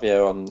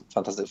Javier on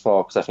Fantastic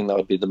Four, because I think that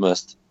would be the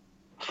most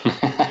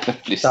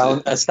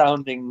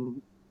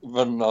astounding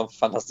run of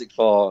Fantastic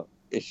Four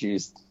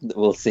issues that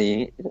we'll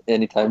see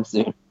anytime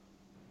soon.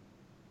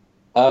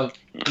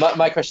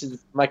 My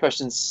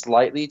question's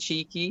slightly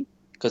cheeky,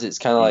 because it's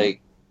kind of like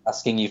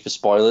asking you for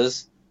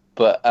spoilers.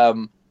 But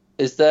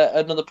is there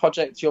another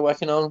project you're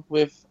working on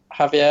with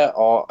Javier,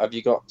 or have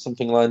you got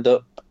something lined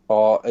up,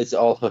 or is it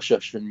all hush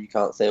hush and you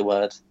can't say a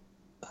word?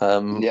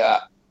 Yeah.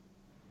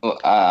 Well,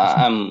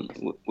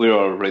 we're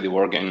already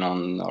working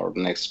on our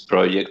next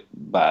project,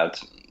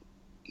 but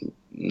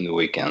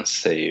we can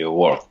say a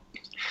word.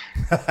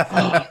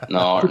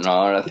 No,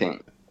 I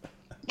think.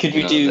 Could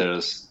we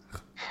do?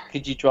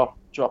 Could you drop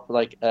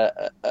like an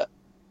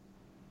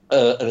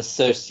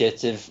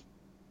associative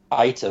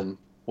item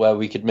where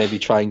we could maybe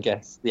try and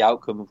guess the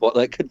outcome of what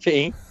that could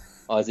be,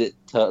 or is it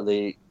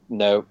totally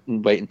no?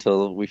 Wait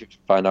until we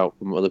find out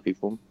from other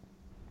people.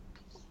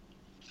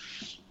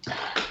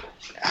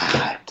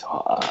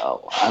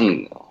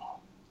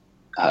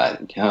 I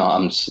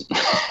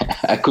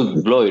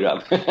could blow it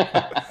up.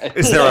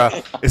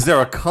 Is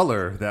there a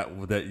color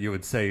that you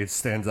would say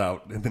stands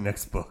out in the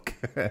next book?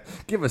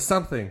 Give us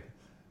something.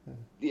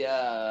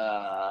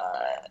 Yeah.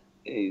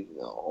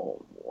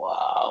 Oh,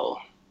 wow.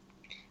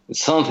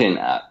 Something.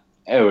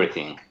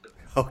 Everything.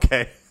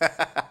 Okay.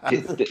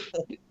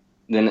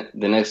 The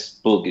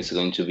next book is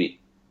going to be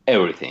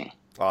everything.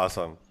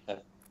 Awesome.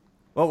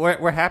 Well,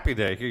 we're happy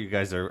to hear you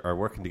guys are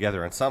working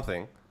together on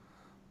something.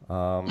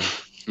 On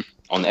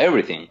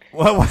everything.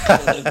 Well,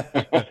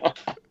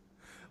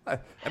 I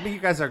mean, you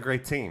guys are a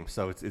great team,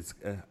 so it's.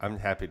 I'm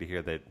happy to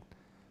hear that.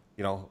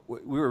 You know,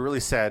 we were really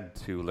sad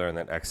to learn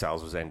that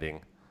Exiles was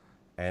ending,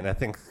 and I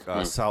think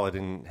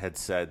Saladin had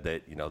said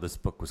that this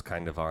book was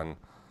kind of on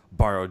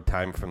borrowed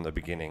time from the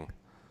beginning.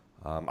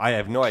 I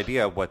have no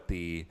idea what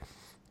the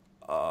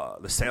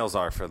sales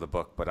are for the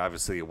book, but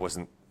obviously it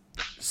wasn't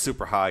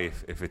super high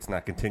if it's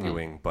not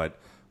continuing. But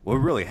we're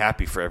really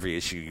happy for every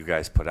issue you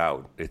guys put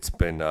out. It's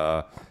been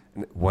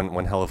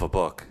one hell of a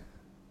book.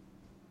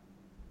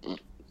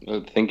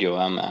 Well, thank you.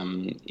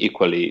 I'm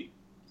equally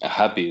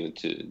happy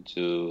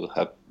to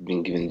have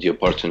been given the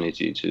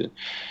opportunity to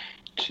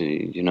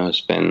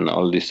spend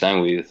all this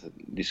time with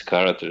these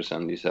characters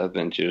and these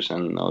adventures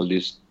and all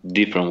these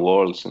different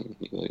worlds, and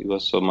it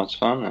was so much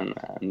fun, and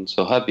I'm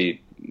so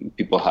happy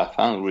people have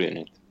fun reading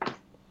it.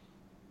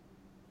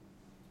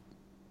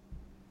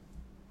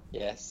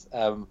 Yes.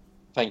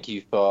 Thank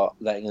you for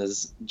letting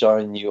us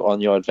join you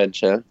on your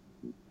adventure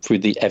through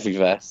the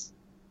Everyverse.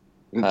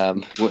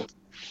 The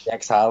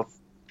Exile.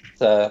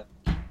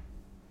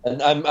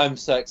 And I'm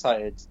so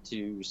excited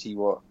to see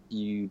what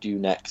you do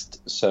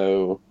next.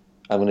 So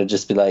I'm gonna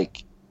just be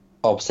like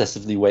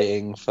obsessively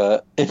waiting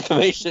for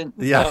information.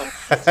 Yeah.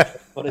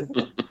 What is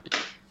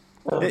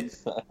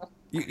it?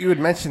 You had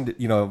mentioned,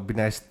 it'd be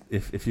nice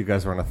if you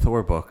guys were on a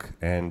Thor book,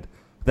 and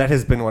that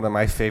has been one of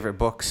my favorite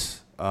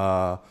books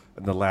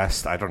in the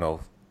last,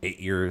 8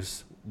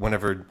 years.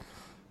 Whenever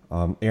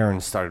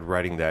Aaron started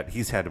writing that,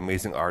 he's had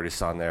amazing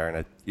artists on there,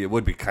 and it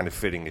would be kind of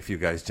fitting if you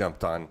guys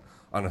jumped on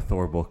a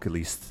Thor book at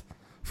least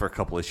for a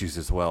couple issues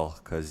as well,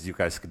 because you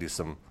guys could do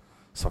some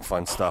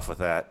fun stuff with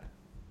that.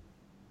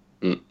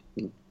 Yeah,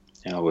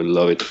 I would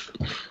love it.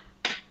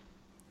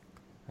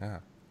 Yeah.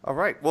 All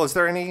right. Well, is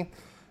there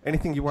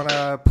anything you want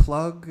to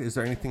plug? Is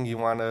there anything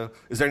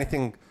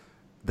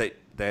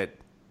that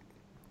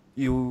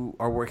you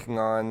are working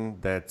on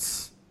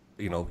that's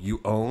you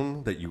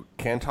own that you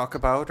can talk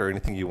about, or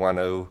anything you want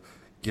to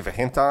give a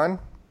hint on?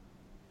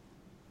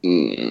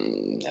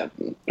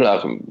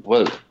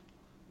 Well,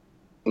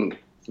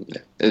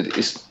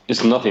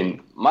 it's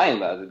nothing mine,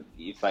 but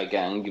if I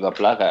can give a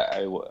plug,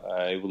 I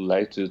would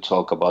like to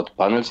talk about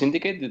Panel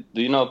Syndicate.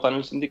 Do you know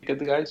Panel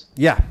Syndicate, guys?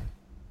 Yeah.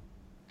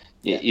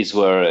 It's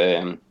where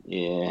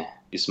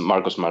it's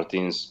Marcos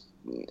Martins,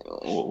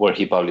 where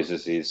he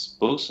publishes his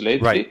books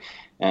lately, right.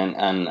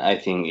 And I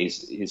think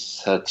it's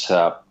such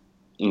a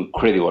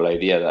incredible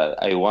idea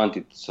that I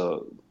wanted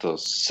to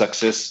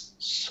success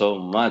so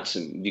much,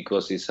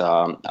 because it's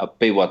a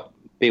pay what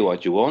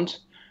you want,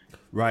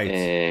 right?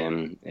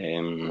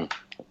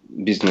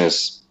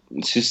 Business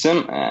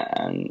system,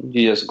 and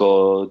you just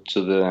go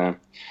to the.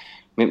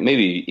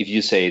 Maybe if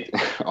you say it,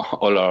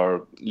 all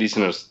our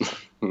listeners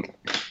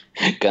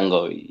can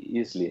go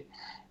easily.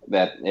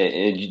 But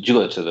you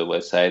go to the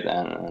website,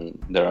 and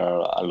there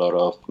are a lot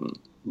of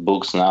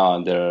books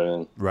now.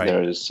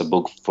 There is a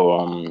book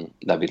from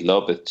David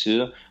Lopez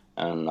too,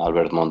 and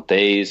Albert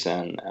Montes,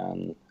 and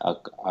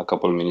a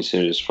couple of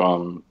miniseries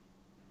from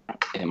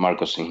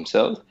Marcos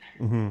himself.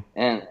 Mm-hmm.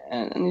 And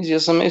it's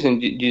just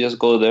amazing. You just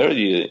go there,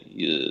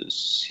 you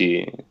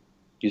see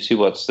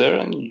what's there,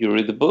 and you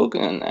read the book,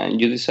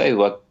 and you decide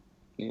what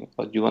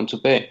you want to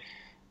pay.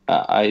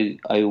 I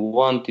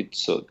want it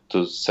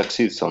to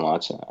succeed so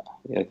much.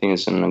 I think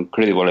it's an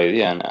incredible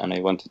idea, and I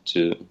wanted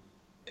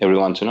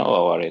everyone to know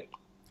about it.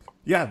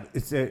 Yeah,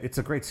 it's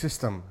a great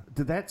system.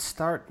 Did that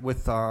start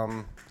with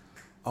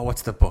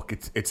what's the book?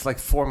 It's like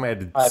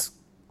formatted.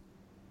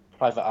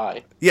 Private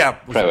Eye. Yeah,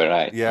 Private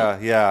Eye.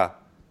 Yeah.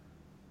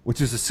 Which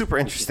is a super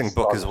interesting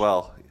book as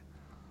well.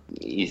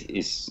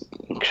 It's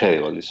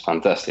incredible. It's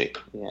fantastic.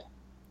 Yeah.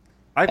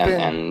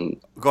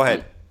 Go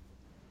ahead.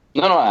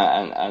 No,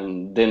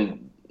 and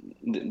then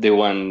they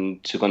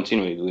want to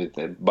continue with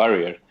the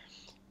Barrier,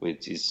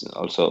 which is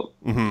also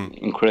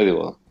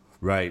incredible.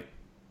 Right.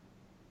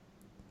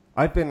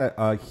 I've been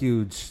a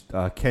huge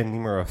Ken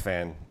Niimura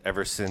fan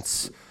ever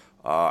since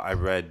I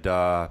read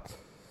I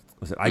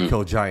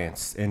Kill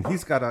Giants, and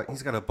he's got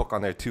a book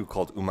on there too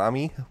called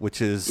Umami,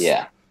 which is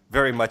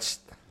very much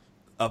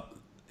up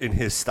in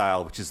his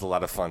style, which is a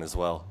lot of fun as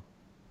well.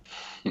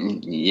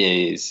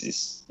 Yeah,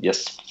 it's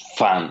just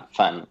fun,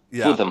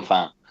 Yeah. food and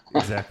fun.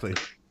 Exactly.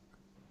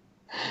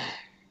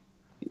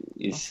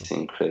 It's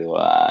incredible.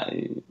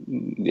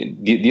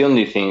 The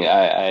only thing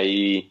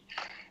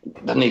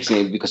that makes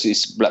me, because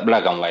it's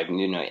black and white,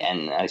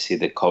 and I see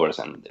the covers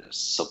and they're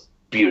so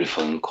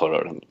beautiful in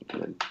color.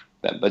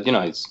 But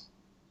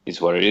it's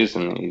what it is,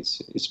 and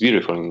it's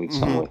beautiful in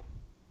its own way.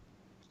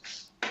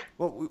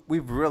 Well,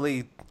 we've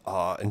really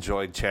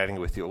enjoyed chatting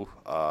with you.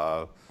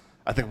 I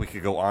think we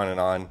could go on and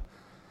on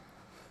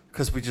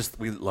because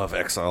we love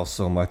Exile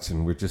so much,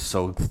 and we're just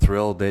so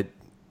thrilled that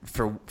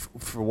for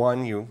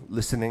one, you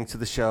listening to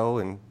the show,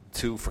 and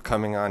two, for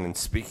coming on and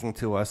speaking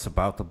to us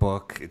about the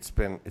book. It's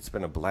been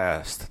a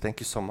blast. Thank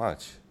you so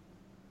much.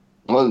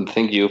 Well,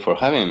 thank you for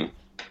having me.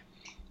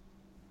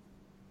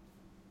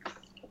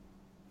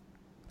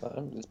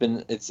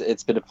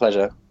 It's been a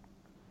pleasure.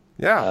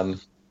 Yeah. And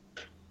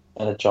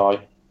a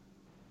joy.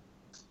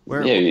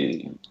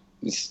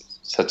 It's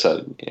such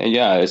a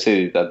I said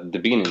it at the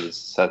beginning. It's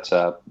such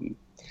a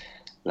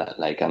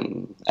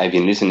I've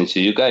been listening to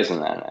you guys,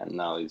 and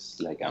now it's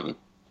like I don't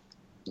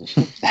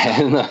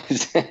know.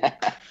 It's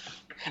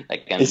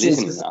like I'm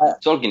listening now,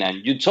 talking,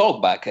 and you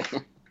talk back.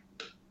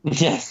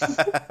 Yes.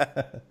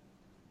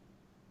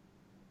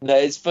 No,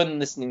 it's fun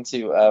listening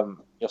to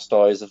your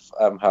stories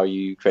of how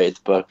you created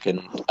the book,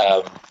 and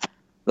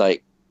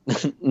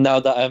now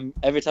that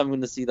every time I'm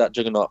going to see that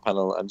Juggernaut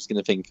panel, I'm just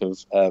going to think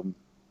of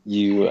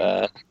you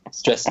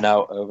stressing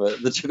out over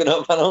the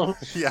Juggernaut panel.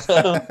 Yeah.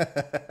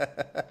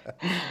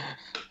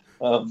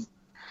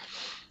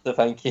 So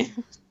thank you.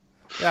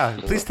 Yeah,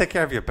 please take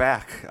care of your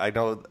back. I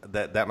know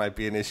that might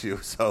be an issue,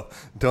 so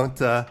don't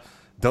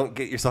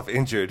get yourself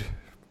injured.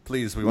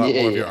 Please, we want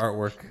more of your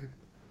artwork.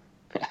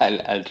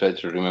 I'll try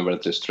to remember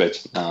to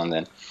stretch now and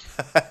then.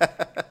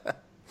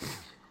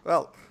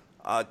 Well,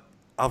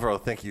 Alvaro,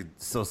 thank you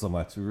so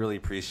much. We really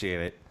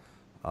appreciate it.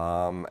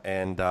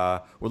 And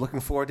we're looking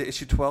forward to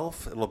issue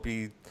 12. It'll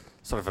be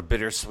sort of a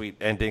bittersweet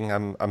ending.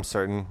 I'm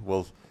certain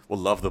we'll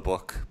love the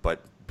book,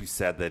 but be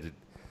sad that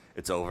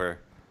it's over.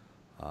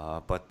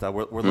 But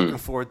we're looking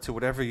forward to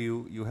whatever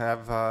you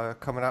have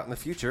coming out in the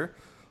future.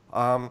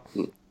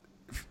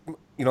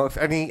 If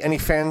any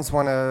fans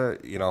want to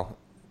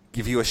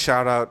give you a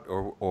shout out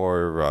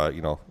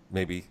or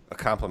maybe a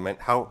compliment,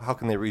 how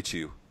can they reach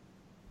you?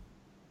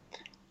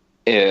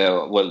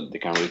 Well, they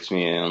can reach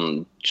me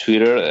on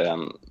Twitter.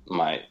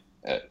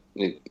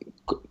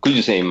 Could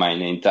you say my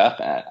name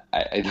tag?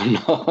 I don't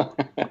know.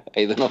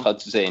 I don't know how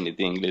to say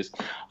anything in English.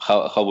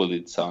 How will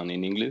it sound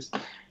in English?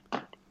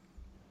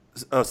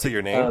 Oh, say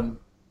your name.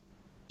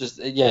 Just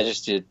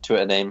your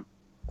Twitter name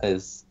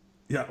is.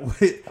 Yeah,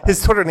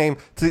 his Twitter name,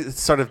 to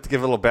sort of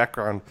give a little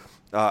background.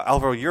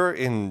 Alvaro, you're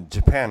in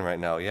Japan right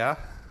now, yeah?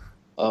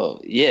 Oh,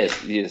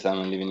 yes,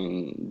 I'm living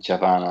in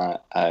Japan.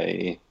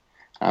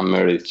 I'm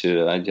married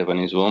to a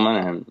Japanese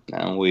woman,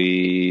 and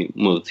we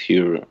moved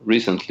here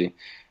recently.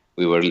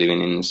 We were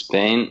living in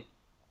Spain,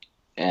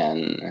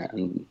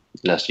 and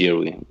last year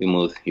we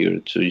moved here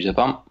to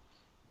Japan.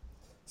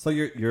 So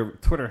your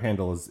Twitter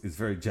handle is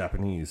very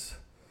Japanese.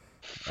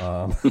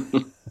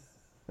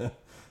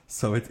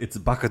 So it's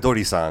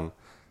Bakadori-san.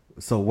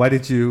 So why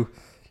did you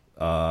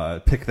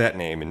pick that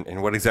name,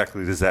 and what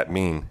exactly does that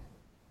mean?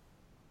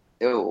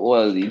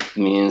 Well, it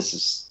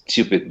means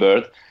stupid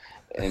bird,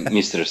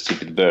 Mr.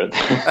 Stupid Bird.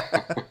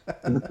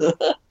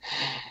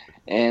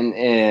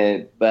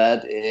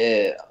 But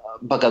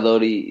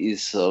Bakadori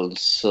is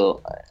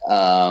also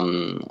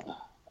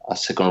a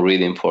second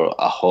reading for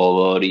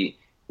Ahobori,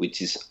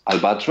 which is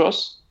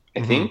albatross,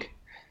 I think,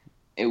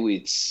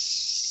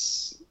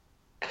 which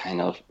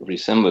kind of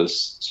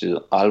resembles to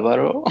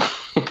Alvaro.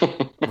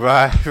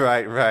 Right.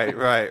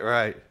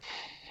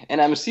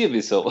 And I'm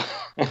Silvi, so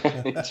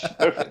it's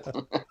perfect.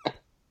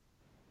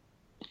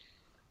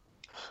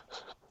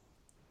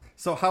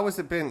 So how has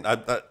it been? I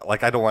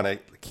don't want to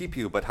keep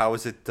you, but how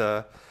has it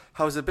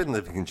been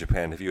living in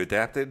Japan? Have you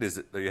adapted?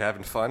 Are you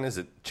having fun? Is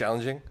it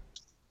challenging?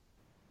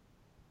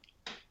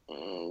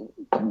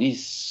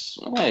 It's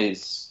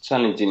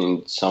challenging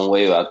in some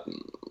way, but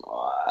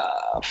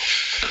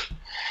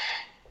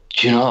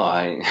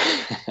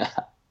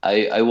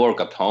I work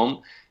at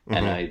home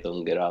and I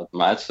don't get out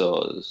much,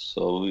 so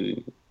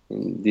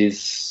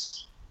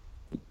this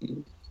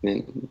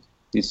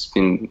it's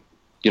been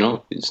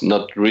it's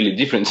not really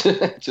different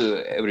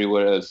to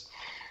everywhere else,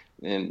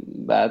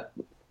 but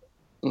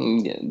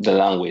the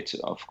language,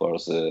 of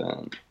course,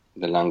 the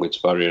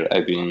language barrier.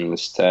 I've been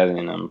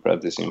studying and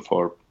practicing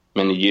for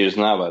many years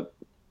now, but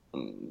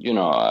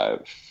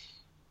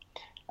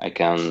I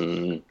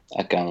can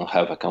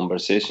have a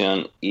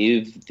conversation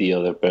if the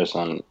other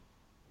person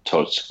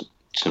talks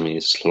to me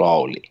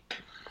slowly,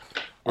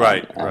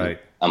 right,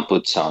 and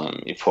put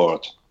some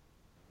effort,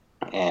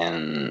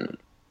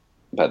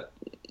 but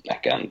I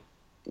can,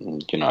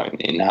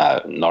 in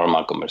a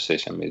normal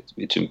conversation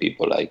between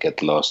people, I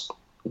get lost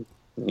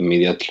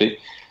immediately.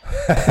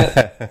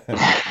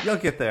 You'll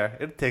get there.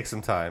 It'll take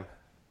some time.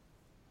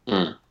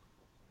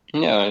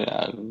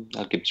 Yeah,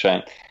 I'll keep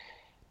trying.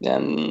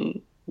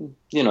 And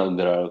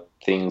there are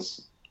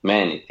things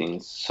many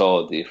things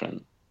so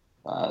different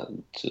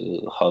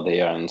to how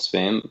they are in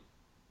Spain.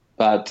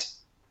 But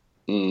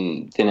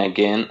then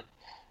again,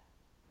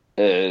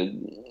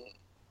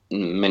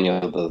 many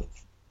of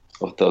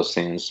those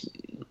things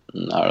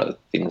are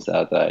things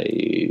that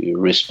I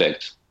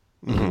respect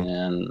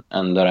and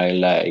that I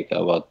like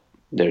about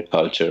their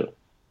culture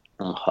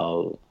and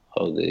how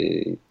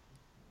they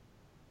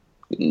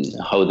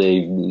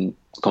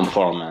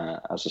conform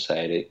a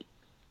society.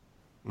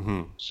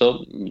 Mm-hmm.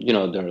 So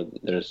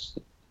there's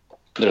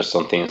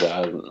some things that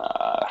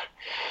are,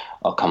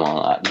 oh come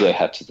on, do I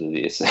have to do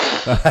this?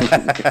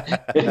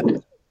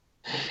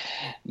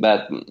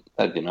 but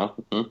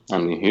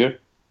I'm here.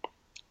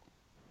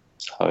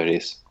 That's how it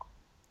is.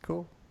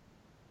 Cool.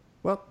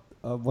 Well,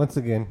 once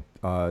again,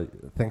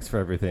 thanks for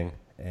everything.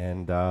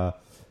 And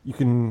you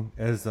can,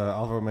 as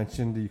Alvaro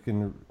mentioned, you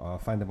can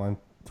find him on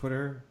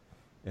Twitter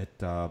at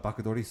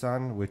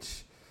Bakadori-san,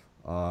 which,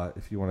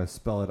 if you want to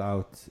spell it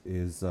out,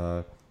 is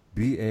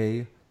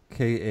BAKADORISAN.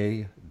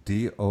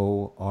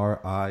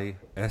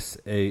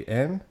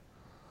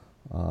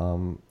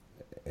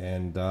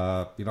 And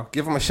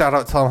give him a shout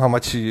out. Tell him how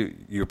much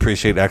you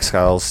appreciate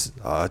Exiles,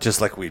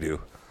 just like we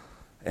do.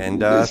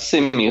 And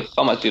say me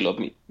how much you love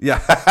me.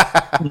 Yeah.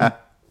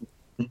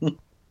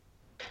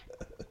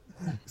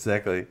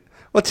 Exactly.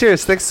 Well,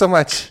 cheers. Thanks so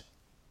much.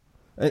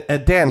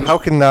 And Dan, how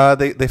can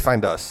they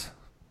find us?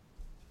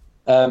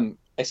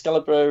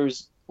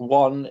 Excalibros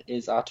 1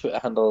 is our Twitter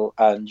handle,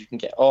 and you can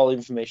get all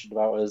information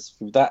about us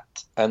through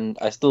that. And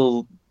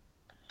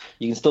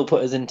you can still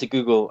put us into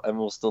Google, and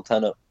we'll still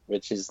turn up,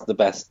 which is the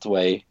best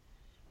way,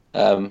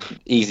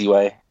 easy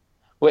way.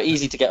 We're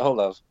easy to get hold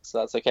of, so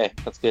that's okay.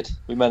 That's good.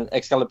 We meant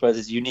Excalibros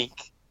is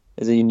unique.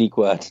 Is a unique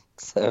word.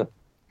 So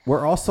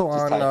we're also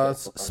on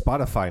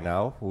Spotify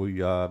now.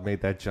 We made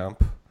that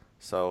jump,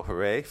 so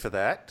hooray for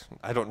that.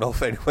 I don't know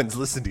if anyone's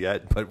listened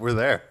yet, but we're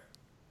there.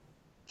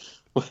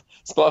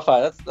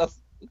 Spotify. That's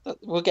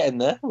we're getting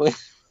there. We're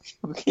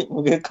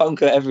gonna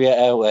conquer every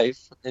airwave.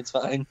 It's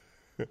fine.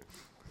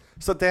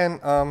 So Dan,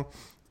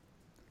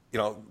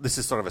 this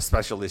is sort of a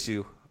special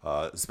issue,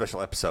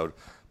 special episode.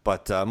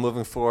 But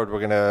moving forward, we're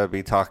going to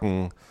be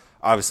talking,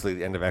 obviously,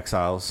 the end of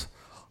Exiles.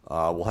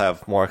 We'll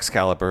have more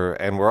Excalibur,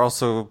 and we're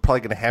also probably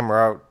going to hammer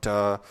out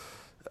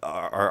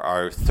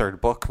our third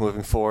book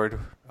moving forward.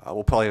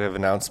 We'll probably have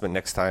an announcement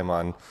next time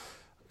on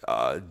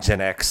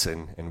Gen X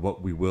and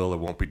what we will or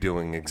won't be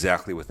doing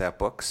exactly with that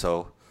book.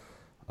 So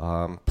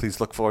please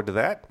look forward to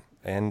that.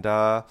 And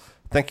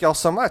thank you all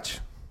so much.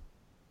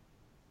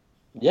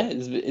 Yeah,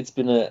 it's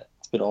been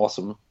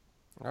awesome.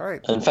 All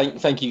right, and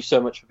thank you so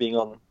much for being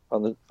on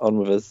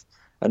with us.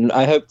 And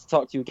I hope to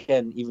talk to you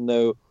again, even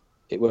though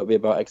it won't be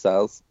about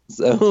Exiles.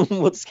 So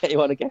we'll just get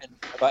you on again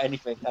about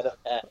anything. I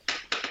don't care.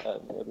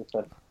 It'll be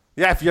fun.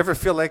 Yeah, if you ever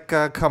feel like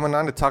coming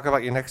on to talk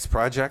about your next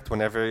project,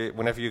 whenever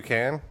you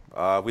can,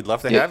 we'd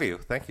love to have you.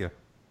 Thank you.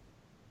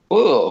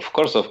 Oh, of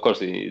course.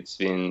 It's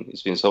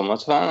been so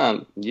much fun,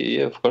 and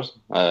yeah, of course,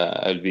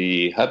 I'll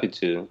be happy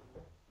to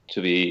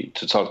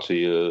talk to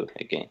you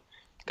again,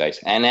 guys.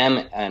 And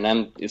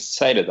I'm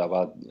excited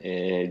about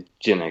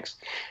Gen X.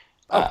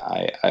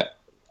 I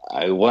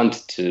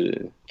wanted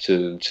to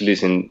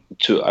listen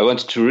to. I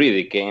wanted to read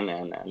again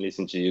and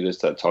listen to you guys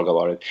talk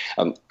about it.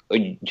 I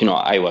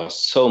was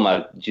so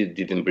mad you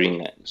didn't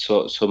bring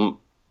so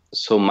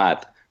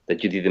mad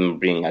that you didn't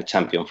bring a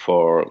champion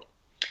for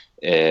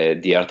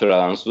the Arthur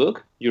Adams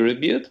book you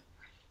reviewed.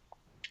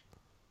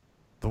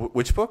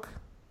 Which book?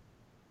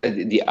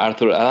 The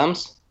Arthur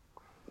Adams.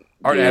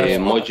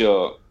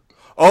 Mojo.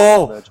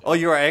 Oh!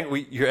 You're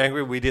angry. You're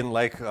angry. We didn't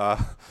like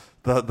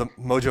the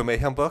Mojo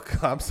Mayhem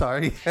book. I'm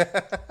sorry.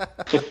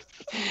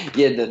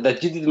 Yeah,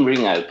 that you didn't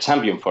bring a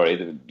champion for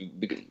it,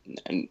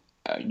 and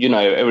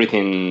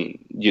everything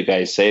you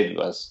guys said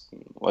was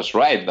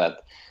right,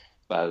 but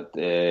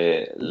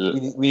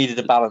we needed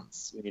a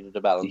balance.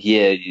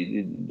 Yeah,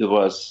 there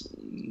was.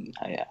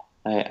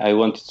 I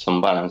wanted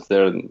some balance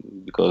there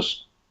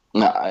because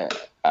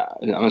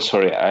I'm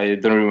sorry, I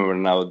don't remember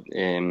now.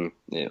 The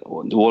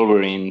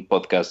Wolverine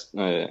podcast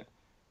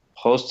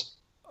host,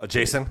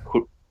 Jason.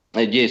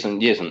 Jason.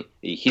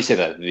 He said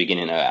at the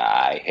beginning,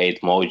 "I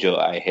hate Mojo.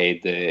 I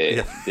hate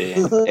the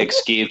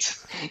X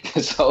Kids."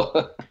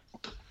 So.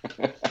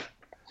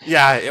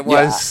 Yeah, it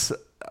was.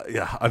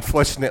 Yeah,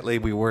 unfortunately,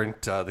 we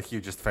weren't the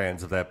hugest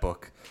fans of that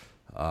book.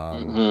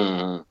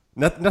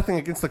 Nothing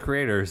against the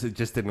creators; it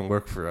just didn't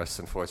work for us,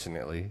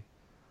 unfortunately.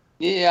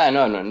 Yeah,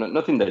 no,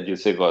 nothing that you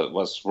said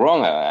was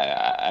wrong.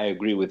 I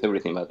agree with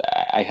everything, but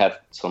I had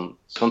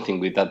something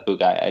with that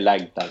book. I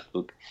liked that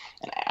book.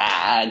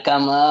 And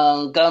come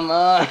on, give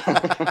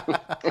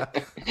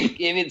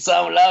it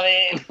some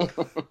loving.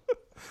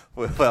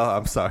 Well,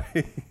 I'm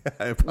sorry.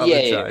 I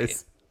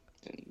apologize.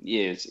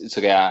 Yeah, it's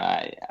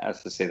okay.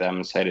 As I said, I'm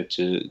excited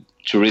to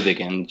read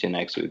again Gen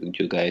X with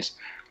you guys.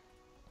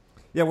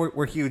 Yeah,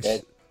 we're huge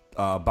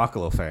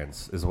Bacalo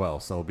fans as well,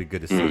 so it'll be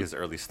good to see his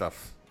early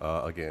stuff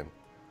again.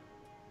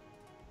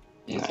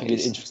 It's going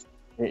to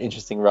be an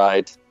interesting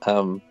ride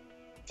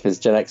because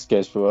Gen X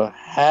goes through a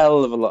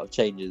hell of a lot of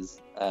changes.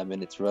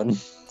 in its run.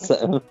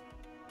 So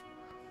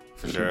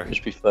for sure, it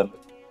should be fun.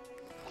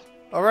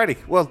 Alrighty.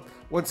 Well,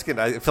 once again,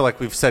 I feel like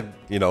we've said,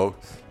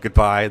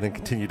 goodbye and then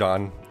continued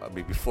on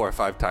maybe 4 or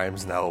 5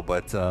 times now,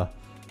 but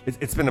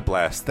it's been a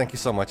blast. Thank you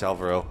so much,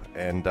 Alvaro.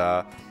 And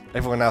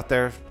everyone out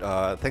there,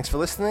 thanks for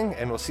listening,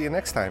 and we'll see you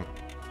next time.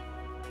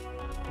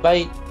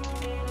 Bye.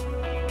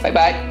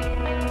 Bye-bye.